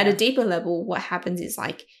 But at a deeper level, what happens is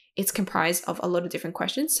like it's comprised of a lot of different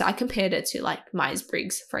questions. So I compared it to like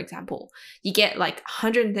Myers-Briggs, for example. You get like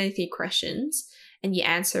 133 questions and you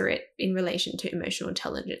answer it in relation to emotional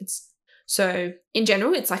intelligence. So in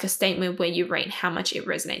general, it's like a statement where you rate how much it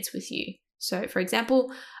resonates with you. So for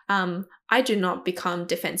example, I do not become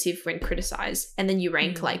defensive when criticized. And then you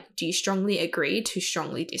rank like, do you strongly agree to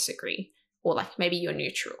strongly disagree? Or like maybe you're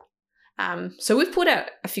neutral. So we've put out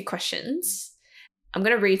a few questions. I'm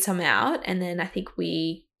going to read some out, and then I think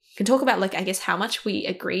we can talk about like, I guess, how much we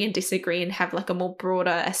agree and disagree and have like a more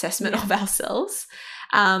broader assessment of ourselves.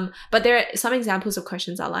 But there are some examples of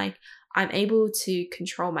questions are like, I'm able to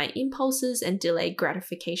control my impulses and delay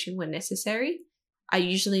gratification when necessary. I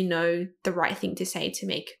usually know the right thing to say to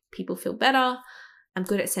make people feel better. I'm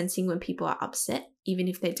good at sensing when people are upset, even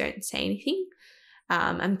if they don't say anything.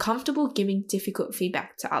 I'm comfortable giving difficult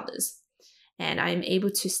feedback to others. And I'm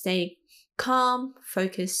able to stay calm,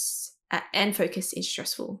 focused in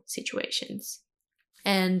stressful situations.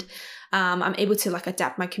 And I'm able to like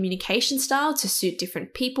adapt my communication style to suit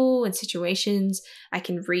different people and situations. I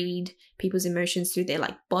can read people's emotions through their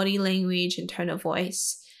like body language and tone of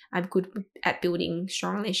voice. I'm good at building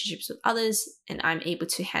strong relationships with others, and I'm able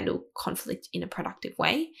to handle conflict in a productive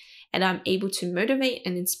way. And I'm able to motivate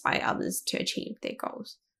and inspire others to achieve their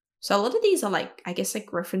goals. So a lot of these are like, I guess, like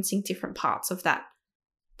referencing different parts of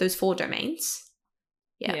those 4 domains.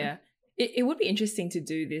 Yeah. It would be interesting to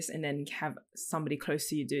do this and then have somebody close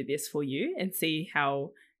to you do this for you and see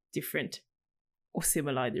how different or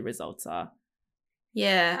similar the results are.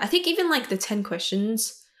 Yeah, I think even like the 10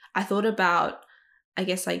 questions, I thought about, I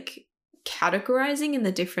guess, like categorizing in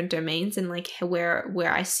the different domains and like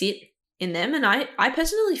where I sit in them. And I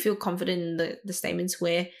personally feel confident in the statements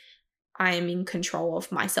where I am in control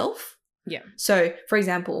of myself. Yeah. So, for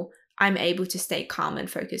example, I'm able to stay calm and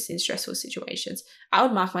focused in stressful situations. I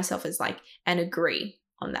would mark myself as like and agree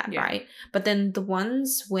on that, right? But then the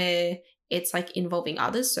ones where it's like involving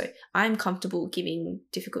others, so I'm comfortable giving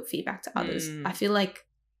difficult feedback to others. I feel like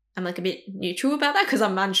I'm like a bit neutral about that because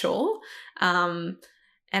I'm unsure. And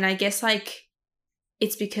I guess like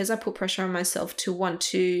it's because I put pressure on myself to want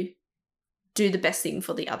to do the best thing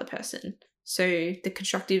for the other person. So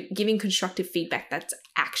giving constructive feedback that's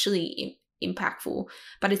actually impactful,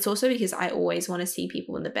 but it's also because I always want to see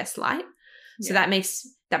people in the best light. So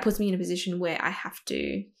that puts me in a position where I have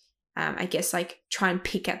to, I guess like try and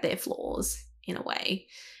pick at their flaws in a way.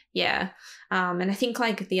 Yeah. And I think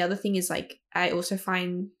like the other thing is like, I also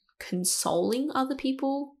find consoling other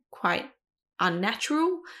people quite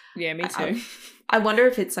unnatural. Yeah, me too. I wonder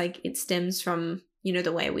if it's like, it stems from, you know,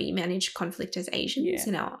 the way we manage conflict as Asians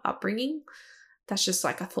in our upbringing. That's just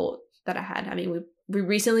like a thought that I had. I mean, we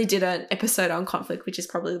recently did an episode on conflict, which is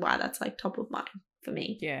probably why that's like top of mind for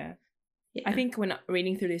me. Yeah. I think when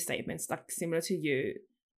reading through these statements, like similar to you,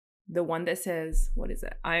 the one that says, what is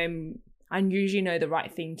it? I usually know the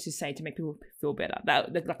right thing to say to make people feel better.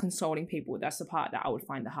 That like consoling people, that's the part that I would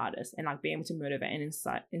find the hardest. And like being able to motivate and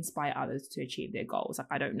inspire others to achieve their goals. Like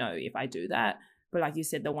I don't know if I do that, but like you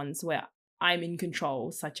said, the ones where I'm in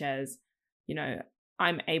control, such as, you know,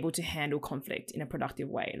 I'm able to handle conflict in a productive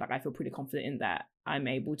way. Like I feel pretty confident in that. I'm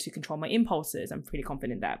able to control my impulses. I'm pretty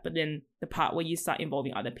confident in that. But then the part where you start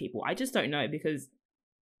involving other people, I just don't know, because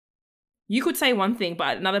you could say one thing,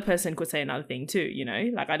 but another person could say another thing too, you know?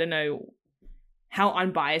 Like I don't know how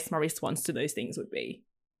unbiased my response to those things would be.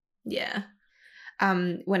 Yeah.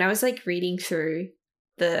 When I was like reading through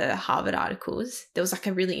the Harvard articles, there was like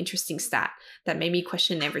a really interesting stat that made me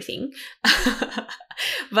question everything.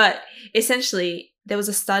 But essentially, there was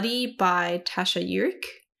a study by Tasha Eurich,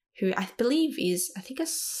 who I believe is, I think, a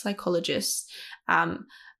psychologist.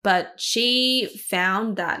 But she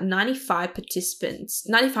found that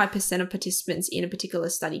 95% of participants in a particular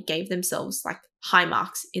study gave themselves like high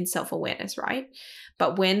marks in self-awareness, right?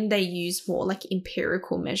 But when they use more like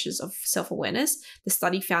empirical measures of self-awareness, the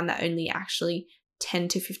study found that only actually 10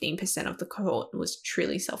 to 15% of the cohort was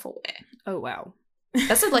truly self-aware. Oh, wow.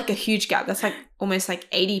 That's like a huge gap. That's like almost like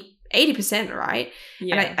 80%, right?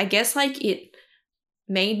 Yeah. And I guess like it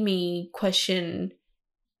made me question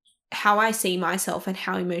how I see myself and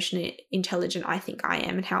how emotionally intelligent I think I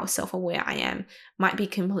am and how self-aware I am might be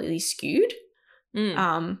completely skewed.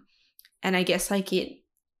 And I guess like it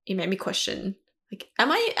made me question, like,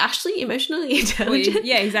 am I actually emotionally intelligent? Well,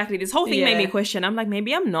 yeah, exactly. This whole thing made me question. I'm like,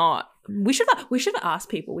 maybe I'm not. We should ask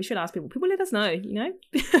people. People let us know, you know?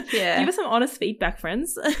 Yeah. Give us some honest feedback,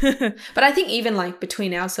 friends. But I think even like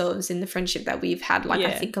between ourselves in the friendship that we've had, like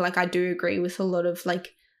I think like I do agree with a lot of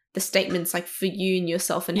like the statements like for you and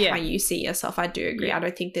yourself and how you see yourself. I do agree. I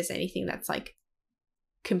don't think there's anything that's like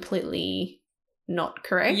completely not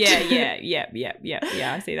correct. Yeah.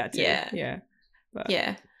 I see that too.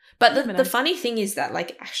 Yeah. But the funny thing is that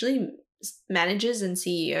like actually managers and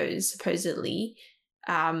CEOs supposedly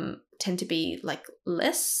tend to be like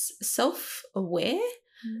less self-aware.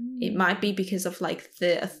 It might be because of like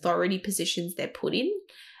the authority positions they're put in,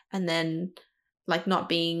 and then like not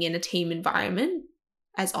being in a team environment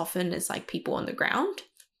as often as like people on the ground.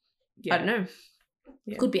 I don't know.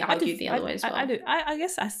 Could be argued the other way as well. I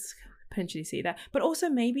guess I potentially see that, but also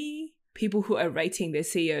maybe people who are rating their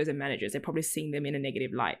CEOs and managers, they're probably seeing them in a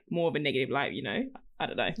negative light, more of a negative light, you know? I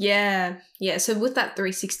don't know. Yeah. So with that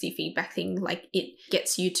 360 feedback thing, like it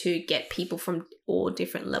gets you to get people from all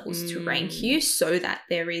different levels to rank you, so that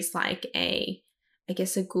there is like a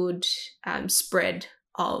good spread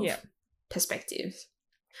of perspectives.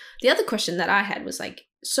 The other question that I had was like,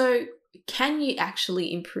 so can you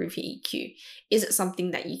actually improve your EQ? Is it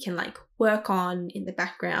something that you can like work on in the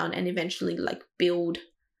background and eventually like build,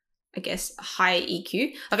 I guess, a higher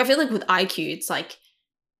EQ? Like I feel like with IQ, it's like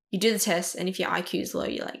you do the test, and if your IQ is low,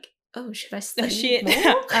 you're like, oh, should I study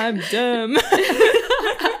more? I'm dumb.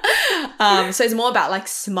 So it's more about like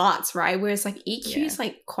smarts, right? Whereas like EQ is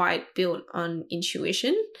like quite built on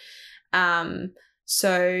intuition.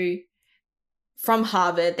 So from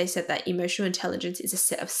Harvard, they said that emotional intelligence is a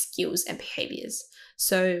set of skills and behaviors.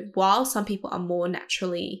 So while some people are more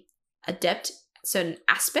naturally adept at certain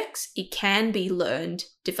aspects, it can be learned,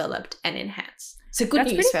 developed, and enhanced. So good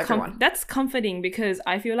news for everyone. That's comforting, because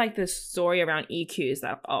I feel like the story around EQ is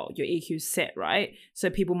that, oh, your EQ's set, right? So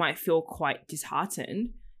people might feel quite disheartened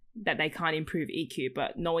that they can't improve EQ,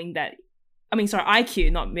 but knowing that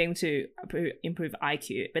IQ, not being able to improve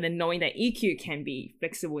IQ, but then knowing that EQ can be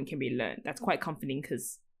flexible and can be learned. That's quite comforting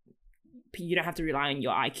because you don't have to rely on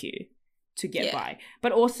your IQ to get by.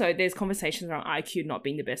 But also there's conversations around IQ not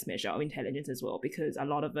being the best measure of intelligence as well, because a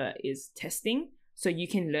lot of it is testing. So you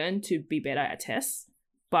can learn to be better at tests,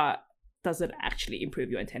 but does it actually improve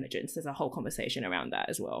your intelligence? There's a whole conversation around that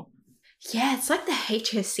as well. Yeah, it's like the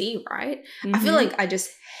HSC, right? I feel like I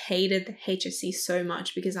just hated the HSC so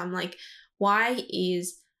much because I'm like, why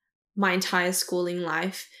is my entire schooling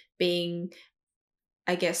life being,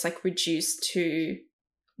 I guess, like reduced to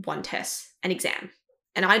one test, an exam?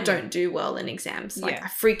 And I don't do well in exams. Like I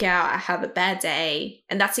freak out, I have a bad day.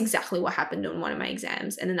 And that's exactly what happened on one of my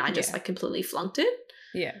exams. And then I just like completely flunked it.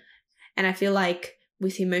 Yeah. And I feel like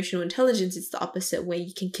with emotional intelligence, it's the opposite, where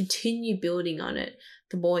you can continue building on it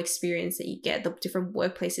the more experience that you get, the different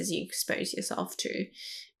workplaces you expose yourself to.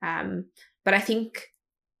 But I think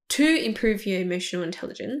to improve your emotional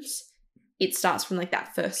intelligence, it starts from like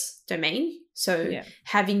that first domain. So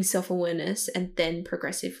having self-awareness and then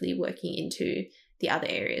progressively working into the other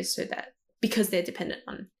areas, so that because they're dependent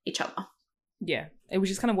on each other. Yeah,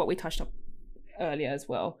 which is kind of what we touched on earlier as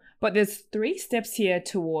well. But there's 3 steps here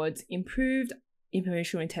towards improved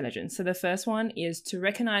emotional intelligence. So the first one is to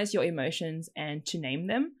recognize your emotions and to name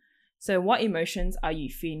them. So what emotions are you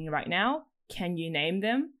feeling right now? Can you name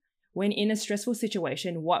them? When in a stressful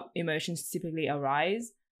situation, what emotions typically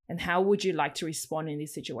arise? And how would you like to respond in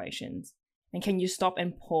these situations? And can you stop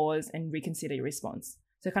and pause and reconsider your response?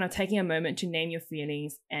 So kind of taking a moment to name your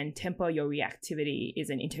feelings and temper your reactivity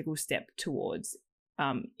is an integral step towards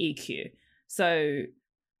EQ. So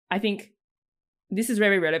I think this is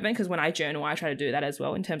very relevant because when I journal, I try to do that as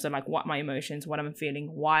well in terms of like what my emotions, what I'm feeling,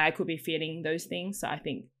 why I could be feeling those things. So I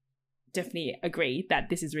think definitely agree that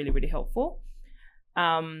this is really, really helpful.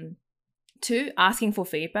 2, asking for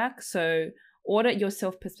feedback. So audit your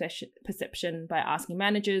self-perception by asking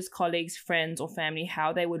managers, colleagues, friends, or family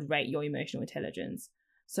how they would rate your emotional intelligence.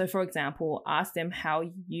 So for example, ask them how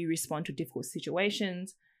you respond to difficult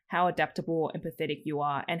situations, how adaptable and empathetic you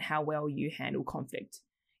are, and how well you handle conflict.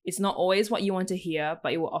 It's not always what you want to hear,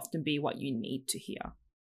 but it will often be what you need to hear.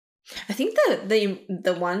 I think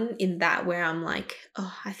the one in that where I'm like,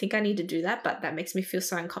 oh, I think I need to do that, but that makes me feel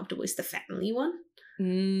so uncomfortable is the family one.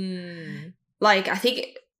 Like, I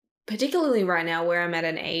think particularly right now where I'm at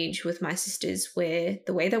an age with my sisters where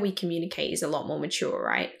the way that we communicate is a lot more mature,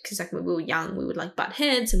 right? Because like when we were young, we would like butt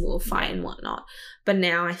heads and we would fight and whatnot. But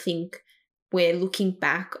now I think we're looking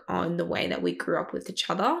back on the way that we grew up with each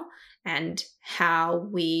other and how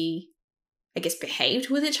we, I guess, behaved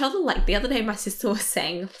with each other. Like the other day, my sister was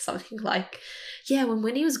saying something like, yeah, when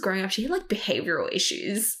Wendy was growing up, she had like behavioral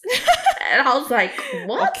issues. And I was like,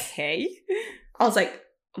 what? Okay. I was like,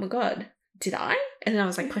 oh my God, did I? And then I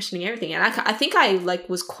was like questioning everything. And I think I like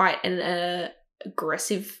was quite an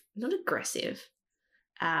aggressive, not aggressive,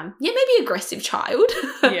 maybe aggressive child.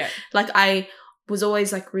 Yeah. Like I was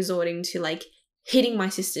always like resorting to like hitting my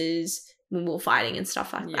sisters when we were fighting and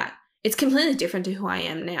stuff like that. It's completely different to who I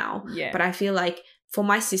am now. Yeah. But I feel like for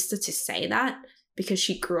my sister to say that because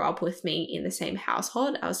she grew up with me in the same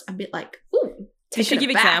household, I was a bit like, ooh. Did she give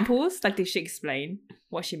examples? Like, did she explain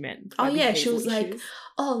what she meant? Oh, yeah. She was like,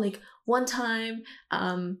 oh, like one time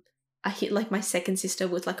I hit like my second sister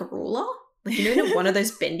with like a ruler. Like, you know, one of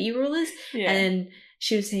those bendy rulers. Yeah. And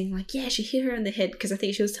she was saying like, yeah, she hit her in the head because I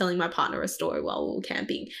think she was telling my partner a story while we were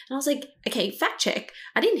camping. And I was like, okay, fact check.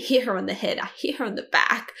 I didn't hit her on the head. I hit her on the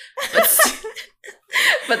back.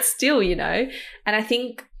 But still, you know. And I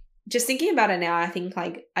think just thinking about it now, I think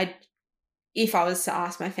like if I was to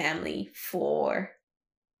ask my family for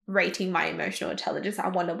rating my emotional intelligence, I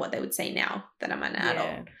wonder what they would say now that I'm an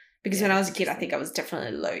adult. Because when I was a kid, I think I was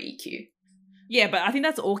definitely low EQ. Yeah, but I think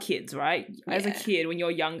that's all kids, right? As a kid, when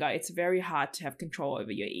you're younger, it's very hard to have control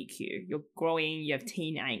over your EQ. You're growing, you have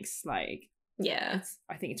teen angst. Like,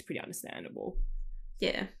 I think it's pretty understandable.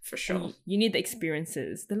 Yeah, for sure. And you need the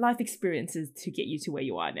experiences, the life experiences to get you to where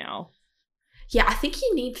you are now. Yeah, I think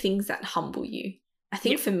you need things that humble you. I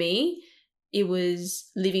think for me, it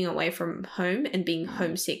was living away from home and being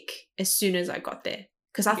homesick as soon as I got there.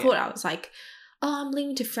 Because I thought I was like, oh, I'm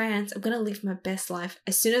leaving to France. I'm going to live my best life.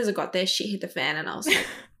 As soon as I got there, shit hit the fan and I was like,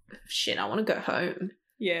 shit, I want to go home.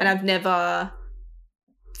 Yeah. And I've never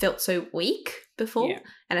felt so weak before. Yeah.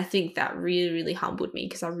 And I think that really, really humbled me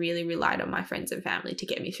because I really relied on my friends and family to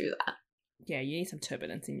get me through that. Yeah, you need some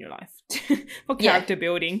turbulence in your life for character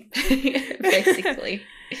building. Basically.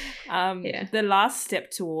 The last step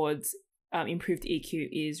towards improved EQ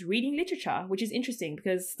is reading literature, which is interesting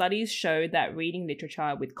because studies show that reading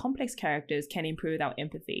literature with complex characters can improve our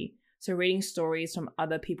empathy. So reading stories from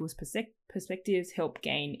other people's perspectives help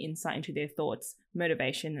gain insight into their thoughts,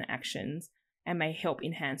 motivation, and actions, and may help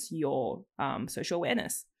enhance your social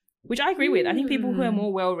awareness, which I agree with. I think people who are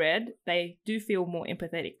more well-read, they do feel more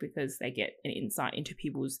empathetic because they get an insight into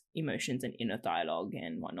people's emotions and inner dialogue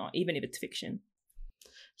and whatnot, even if it's fiction.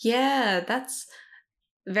 Yeah, that's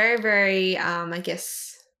very, very, I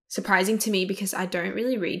guess, surprising to me because I don't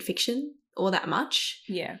really read fiction all that much.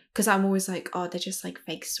 Yeah. Because I'm always like, oh, they're just like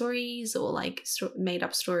fake stories or like made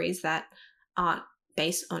up stories that aren't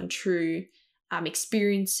based on true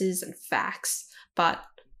experiences and facts. But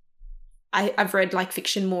I've read like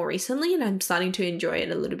fiction more recently and I'm starting to enjoy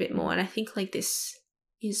it a little bit more. And I think like this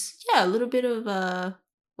is, a little bit of a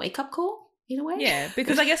wake-up call in a way. Yeah,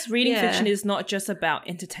 because I guess reading fiction is not just about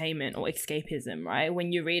entertainment or escapism, right?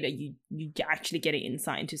 When you read it, you actually get an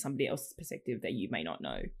insight into somebody else's perspective that you may not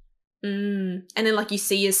know. And then like you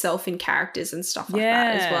see yourself in characters and stuff like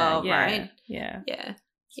that as well, right? Yeah.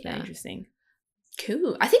 It's very interesting.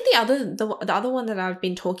 Cool. I think the other one that I've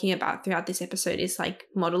been talking about throughout this episode is like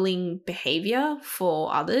modeling behavior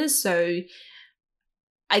for others. So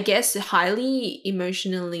I guess highly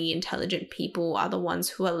emotionally intelligent people are the ones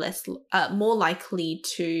who are more likely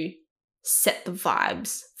to set the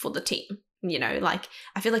vibes for the team. You know, like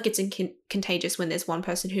I feel like it's contagious when there's one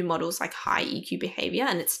person who models like high EQ behavior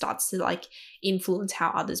and it starts to like influence how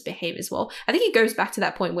others behave as well. I think it goes back to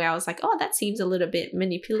that point where I was like, oh, that seems a little bit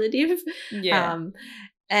manipulative. Yeah.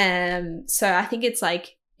 So I think it's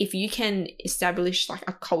like if you can establish like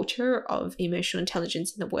a culture of emotional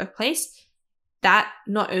intelligence in the workplace, that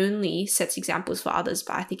not only sets examples for others,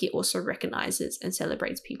 but I think it also recognizes and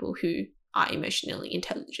celebrates people who are emotionally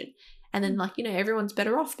intelligent. And then, like, you know, everyone's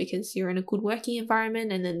better off because you're in a good working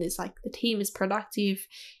environment and then there's, like, the team is productive,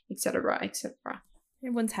 etc., etc.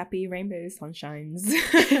 Everyone's happy, rainbows, sunshines.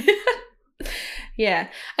 Yeah.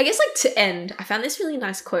 I guess, like, to end, I found this really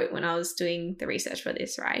nice quote when I was doing the research for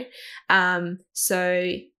this, right?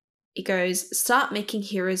 So it goes, start making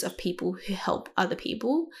heroes of people who help other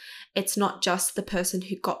people. It's not just the person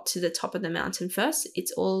who got to the top of the mountain first.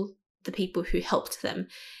 It's all the people who helped them.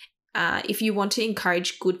 If you want to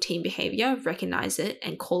encourage good team behavior, recognize it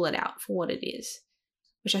and call it out for what it is,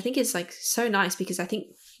 which I think is like so nice because I think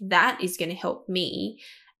that is going to help me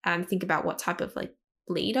think about what type of like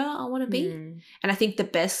leader I want to be. And I think the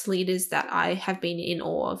best leaders that I have been in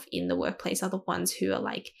awe of in the workplace are the ones who are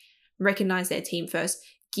like recognize their team first,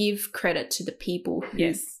 give credit to the people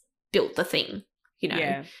who built the thing, you know.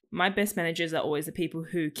 Yeah, my best managers are always the people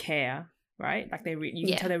who care, right? Like you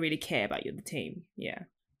can tell they really care about the team. Yeah.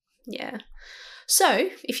 So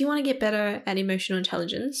if you want to get better at emotional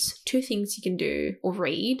intelligence, 2 things you can do or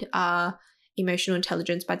read are Emotional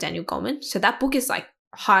Intelligence by Daniel Goleman. So that book is like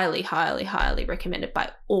highly, highly, highly recommended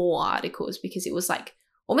by all articles because it was like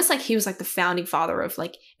almost like he was like the founding father of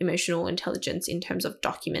like emotional intelligence in terms of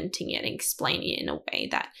documenting it and explaining it in a way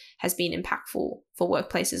that has been impactful for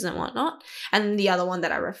workplaces and whatnot. And the other one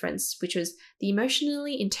that I referenced, which was The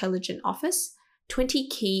Emotionally Intelligent Office, 20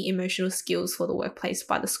 Key Emotional Skills for the Workplace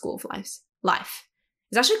by the School of Life.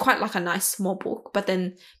 It's actually quite like a nice small book, but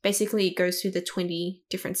then basically it goes through the 20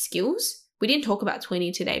 different skills. We didn't talk about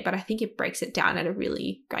 20 today, but I think it breaks it down at a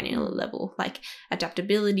really granular level, like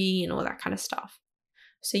adaptability and all that kind of stuff.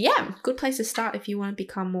 So yeah, good place to start if you want to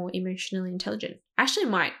become more emotionally intelligent. I actually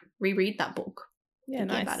might reread that book. Yeah,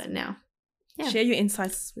 nice. About it now. Yeah. Share your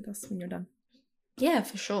insights with us when you're done. Yeah,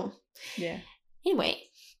 for sure. Yeah. Anyway,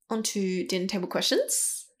 on to dinner table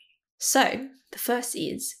questions. So the first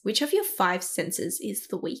is, which of your 5 senses is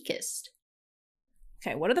the weakest?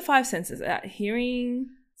 Okay, what are the 5 senses? Hearing,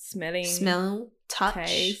 smelling, smell, touch,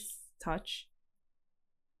 taste, touch,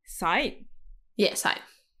 sight. Yeah, sight.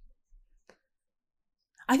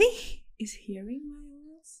 I think is hearing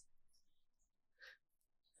my worst.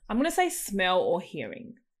 I'm gonna say smell or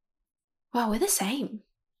hearing. Wow, we're the same.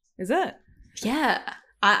 Is it? Yeah,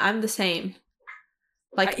 I'm the same.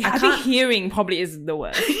 Like I think hearing probably is the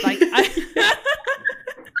worst. Like,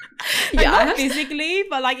 not physically,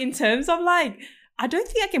 but like in terms of like, I don't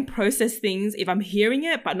think I can process things if I'm hearing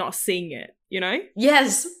it but not seeing it. You know?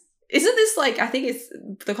 Yes. Isn't this like? I think it's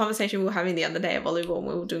the conversation we were having the other day at volleyball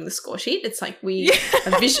when we were doing the score sheet. It's like we're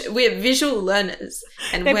visual learners,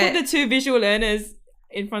 and they put the 2 visual learners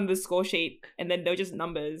in front of the score sheet, and then they're just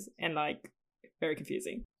numbers and like very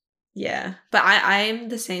confusing. Yeah, but I am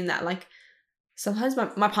the same that like. Sometimes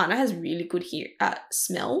my partner has really good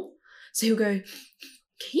smell. So he'll go,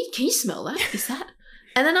 can you smell that? Is that?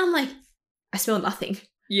 And then I'm like, I smell nothing.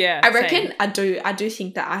 Yeah. I reckon same. I do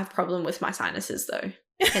think that I have a problem with my sinuses though.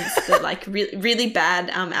 Hence the like really bad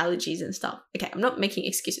allergies and stuff. Okay, I'm not making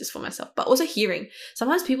excuses for myself, but also hearing.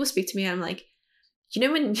 Sometimes people speak to me and I'm like, you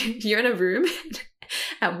know when you're in a room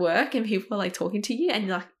at work and people are like talking to you and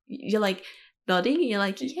you're like nodding and you're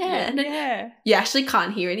like, yeah. And then you actually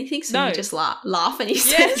can't hear anything, so you just laugh and you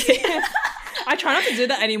say yes. I try not to do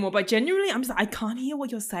that anymore, but genuinely I'm just like, I can't hear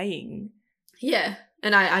what you're saying. Yeah.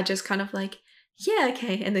 And I just kind of like, yeah,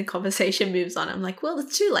 okay. And then conversation moves on. I'm like, well,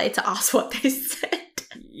 it's too late to ask what they said.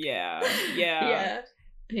 Yeah.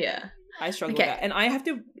 I struggle with that. And I have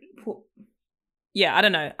to put, I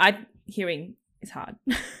don't know. Hearing is hard.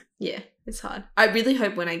 Yeah, it's hard. I really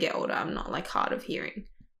hope when I get older, I'm not like hard of hearing.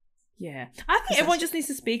 Yeah. I think everyone just needs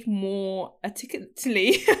to speak more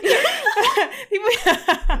articulately.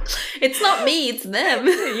 It's not me, it's them.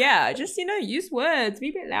 Yeah, just, use words. Be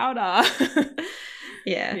a bit louder.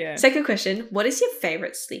 Yeah. Second question. What is your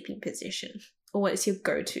favorite sleeping position? Or what is your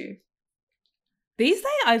go-to? These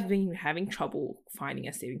days, I've been having trouble finding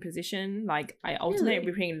a sleeping position. Like, I alternate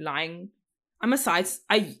between lying. I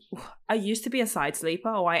used to be a side sleeper,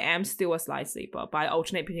 or I am still a side sleeper, but I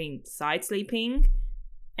alternate between side sleeping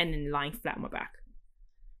and then lying flat on my back.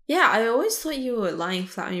 Yeah, I always thought you were lying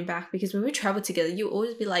flat on your back because when we travel together, you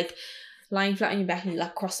always be like lying flat on your back and you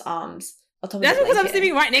like cross arms. That's because I'm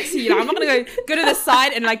sleeping right next to you. Like, I'm not going to go to the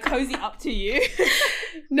side and like cozy up to you.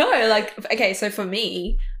 No, like, okay, so for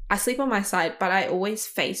me, I sleep on my side, but I always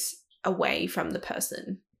face away from the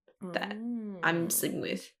person that I'm sleeping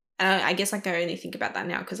with. And I guess like I only think about that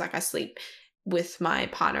now because like I sleep with my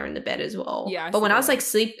partner in the bed as well. Yeah. But when I was like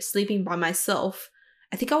sleeping by myself,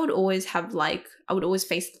 I think I would always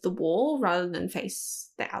face the wall rather than face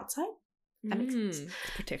the outside. That makes sense.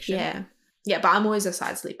 Protection. Yeah, but I'm always a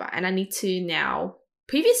side sleeper and I need to now.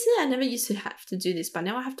 Previously, I never used to have to do this, but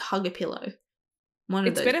now I have to hug a pillow.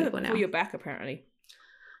 It's better for your back, apparently.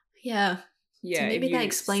 Yeah. Yeah. So maybe that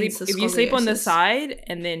explains the scoliosis. If you sleep on the side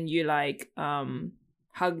and then you like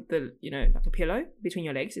hug the like a pillow between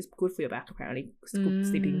your legs, it's good for your back, apparently. It's a good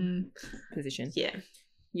sleeping position.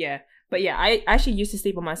 Yeah. But yeah, I actually used to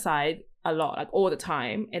sleep on my side a lot, like all the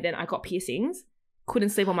time, and then I got piercings. Couldn't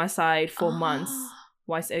sleep on my side for months.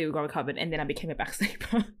 While I got recovered, and then I became a back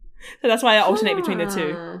sleeper. So that's why I alternate between the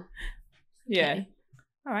two. Yeah. Okay.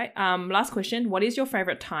 All right. Last question. What is your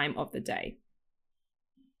favorite time of the day?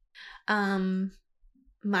 Mine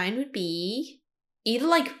would be either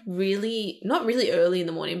like not really early in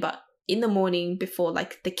the morning, but in the morning before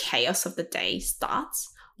like the chaos of the day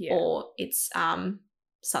starts, or it's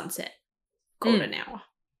sunset, golden hour.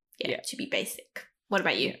 Yeah, to be basic. What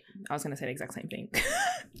about you? Yeah, I was gonna say the exact same thing.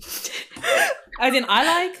 As in, I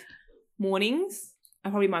like mornings are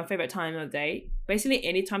probably my favorite time of the day. Basically,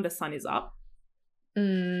 anytime the sun is up.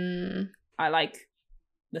 I like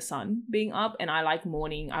the sun being up, and I like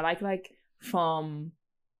morning. I like from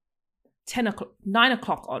 9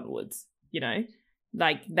 o'clock onwards,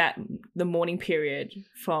 like that, the morning period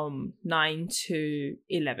from 9 to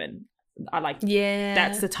 11. I like,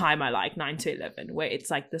 that's the time I like, 9 to 11, where it's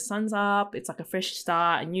like the sun's up, it's like a fresh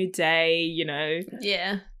start, a new day,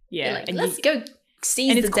 Yeah. Like, let's go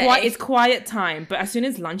seize the day. It's quiet time, but as soon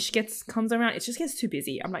as lunch comes around, it just gets too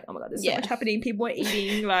busy. I'm like, oh my God, there's so much happening. People are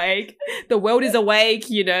eating, like the world is awake,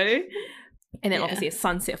 And then obviously a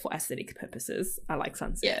sunset for aesthetic purposes. I like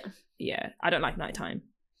sunset. Yeah. I don't like nighttime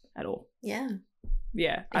at all. Yeah.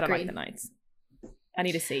 Yeah. I don't like the nights. I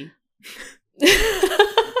need to see.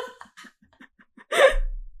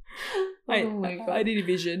 Oh my God. I need a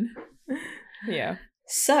vision. Yeah.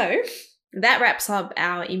 So that wraps up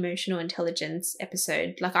our emotional intelligence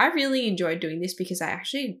episode. Like, I really enjoyed doing this because I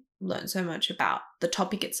actually learned so much about the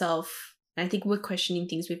topic itself. And I think we're questioning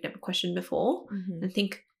things we've never questioned before. Mm-hmm. I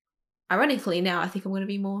think, ironically, now I think I'm going to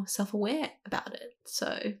be more self-aware about it.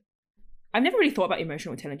 So I've never really thought about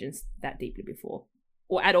emotional intelligence that deeply before,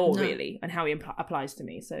 or at all, really, and how it applies to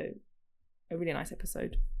me. So a really nice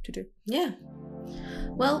episode to do. Yeah.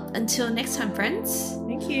 Well, until next time, friends.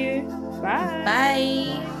 Thank you. Bye.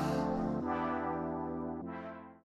 Bye.